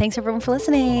thanks everyone for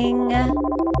listening.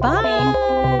 Bye.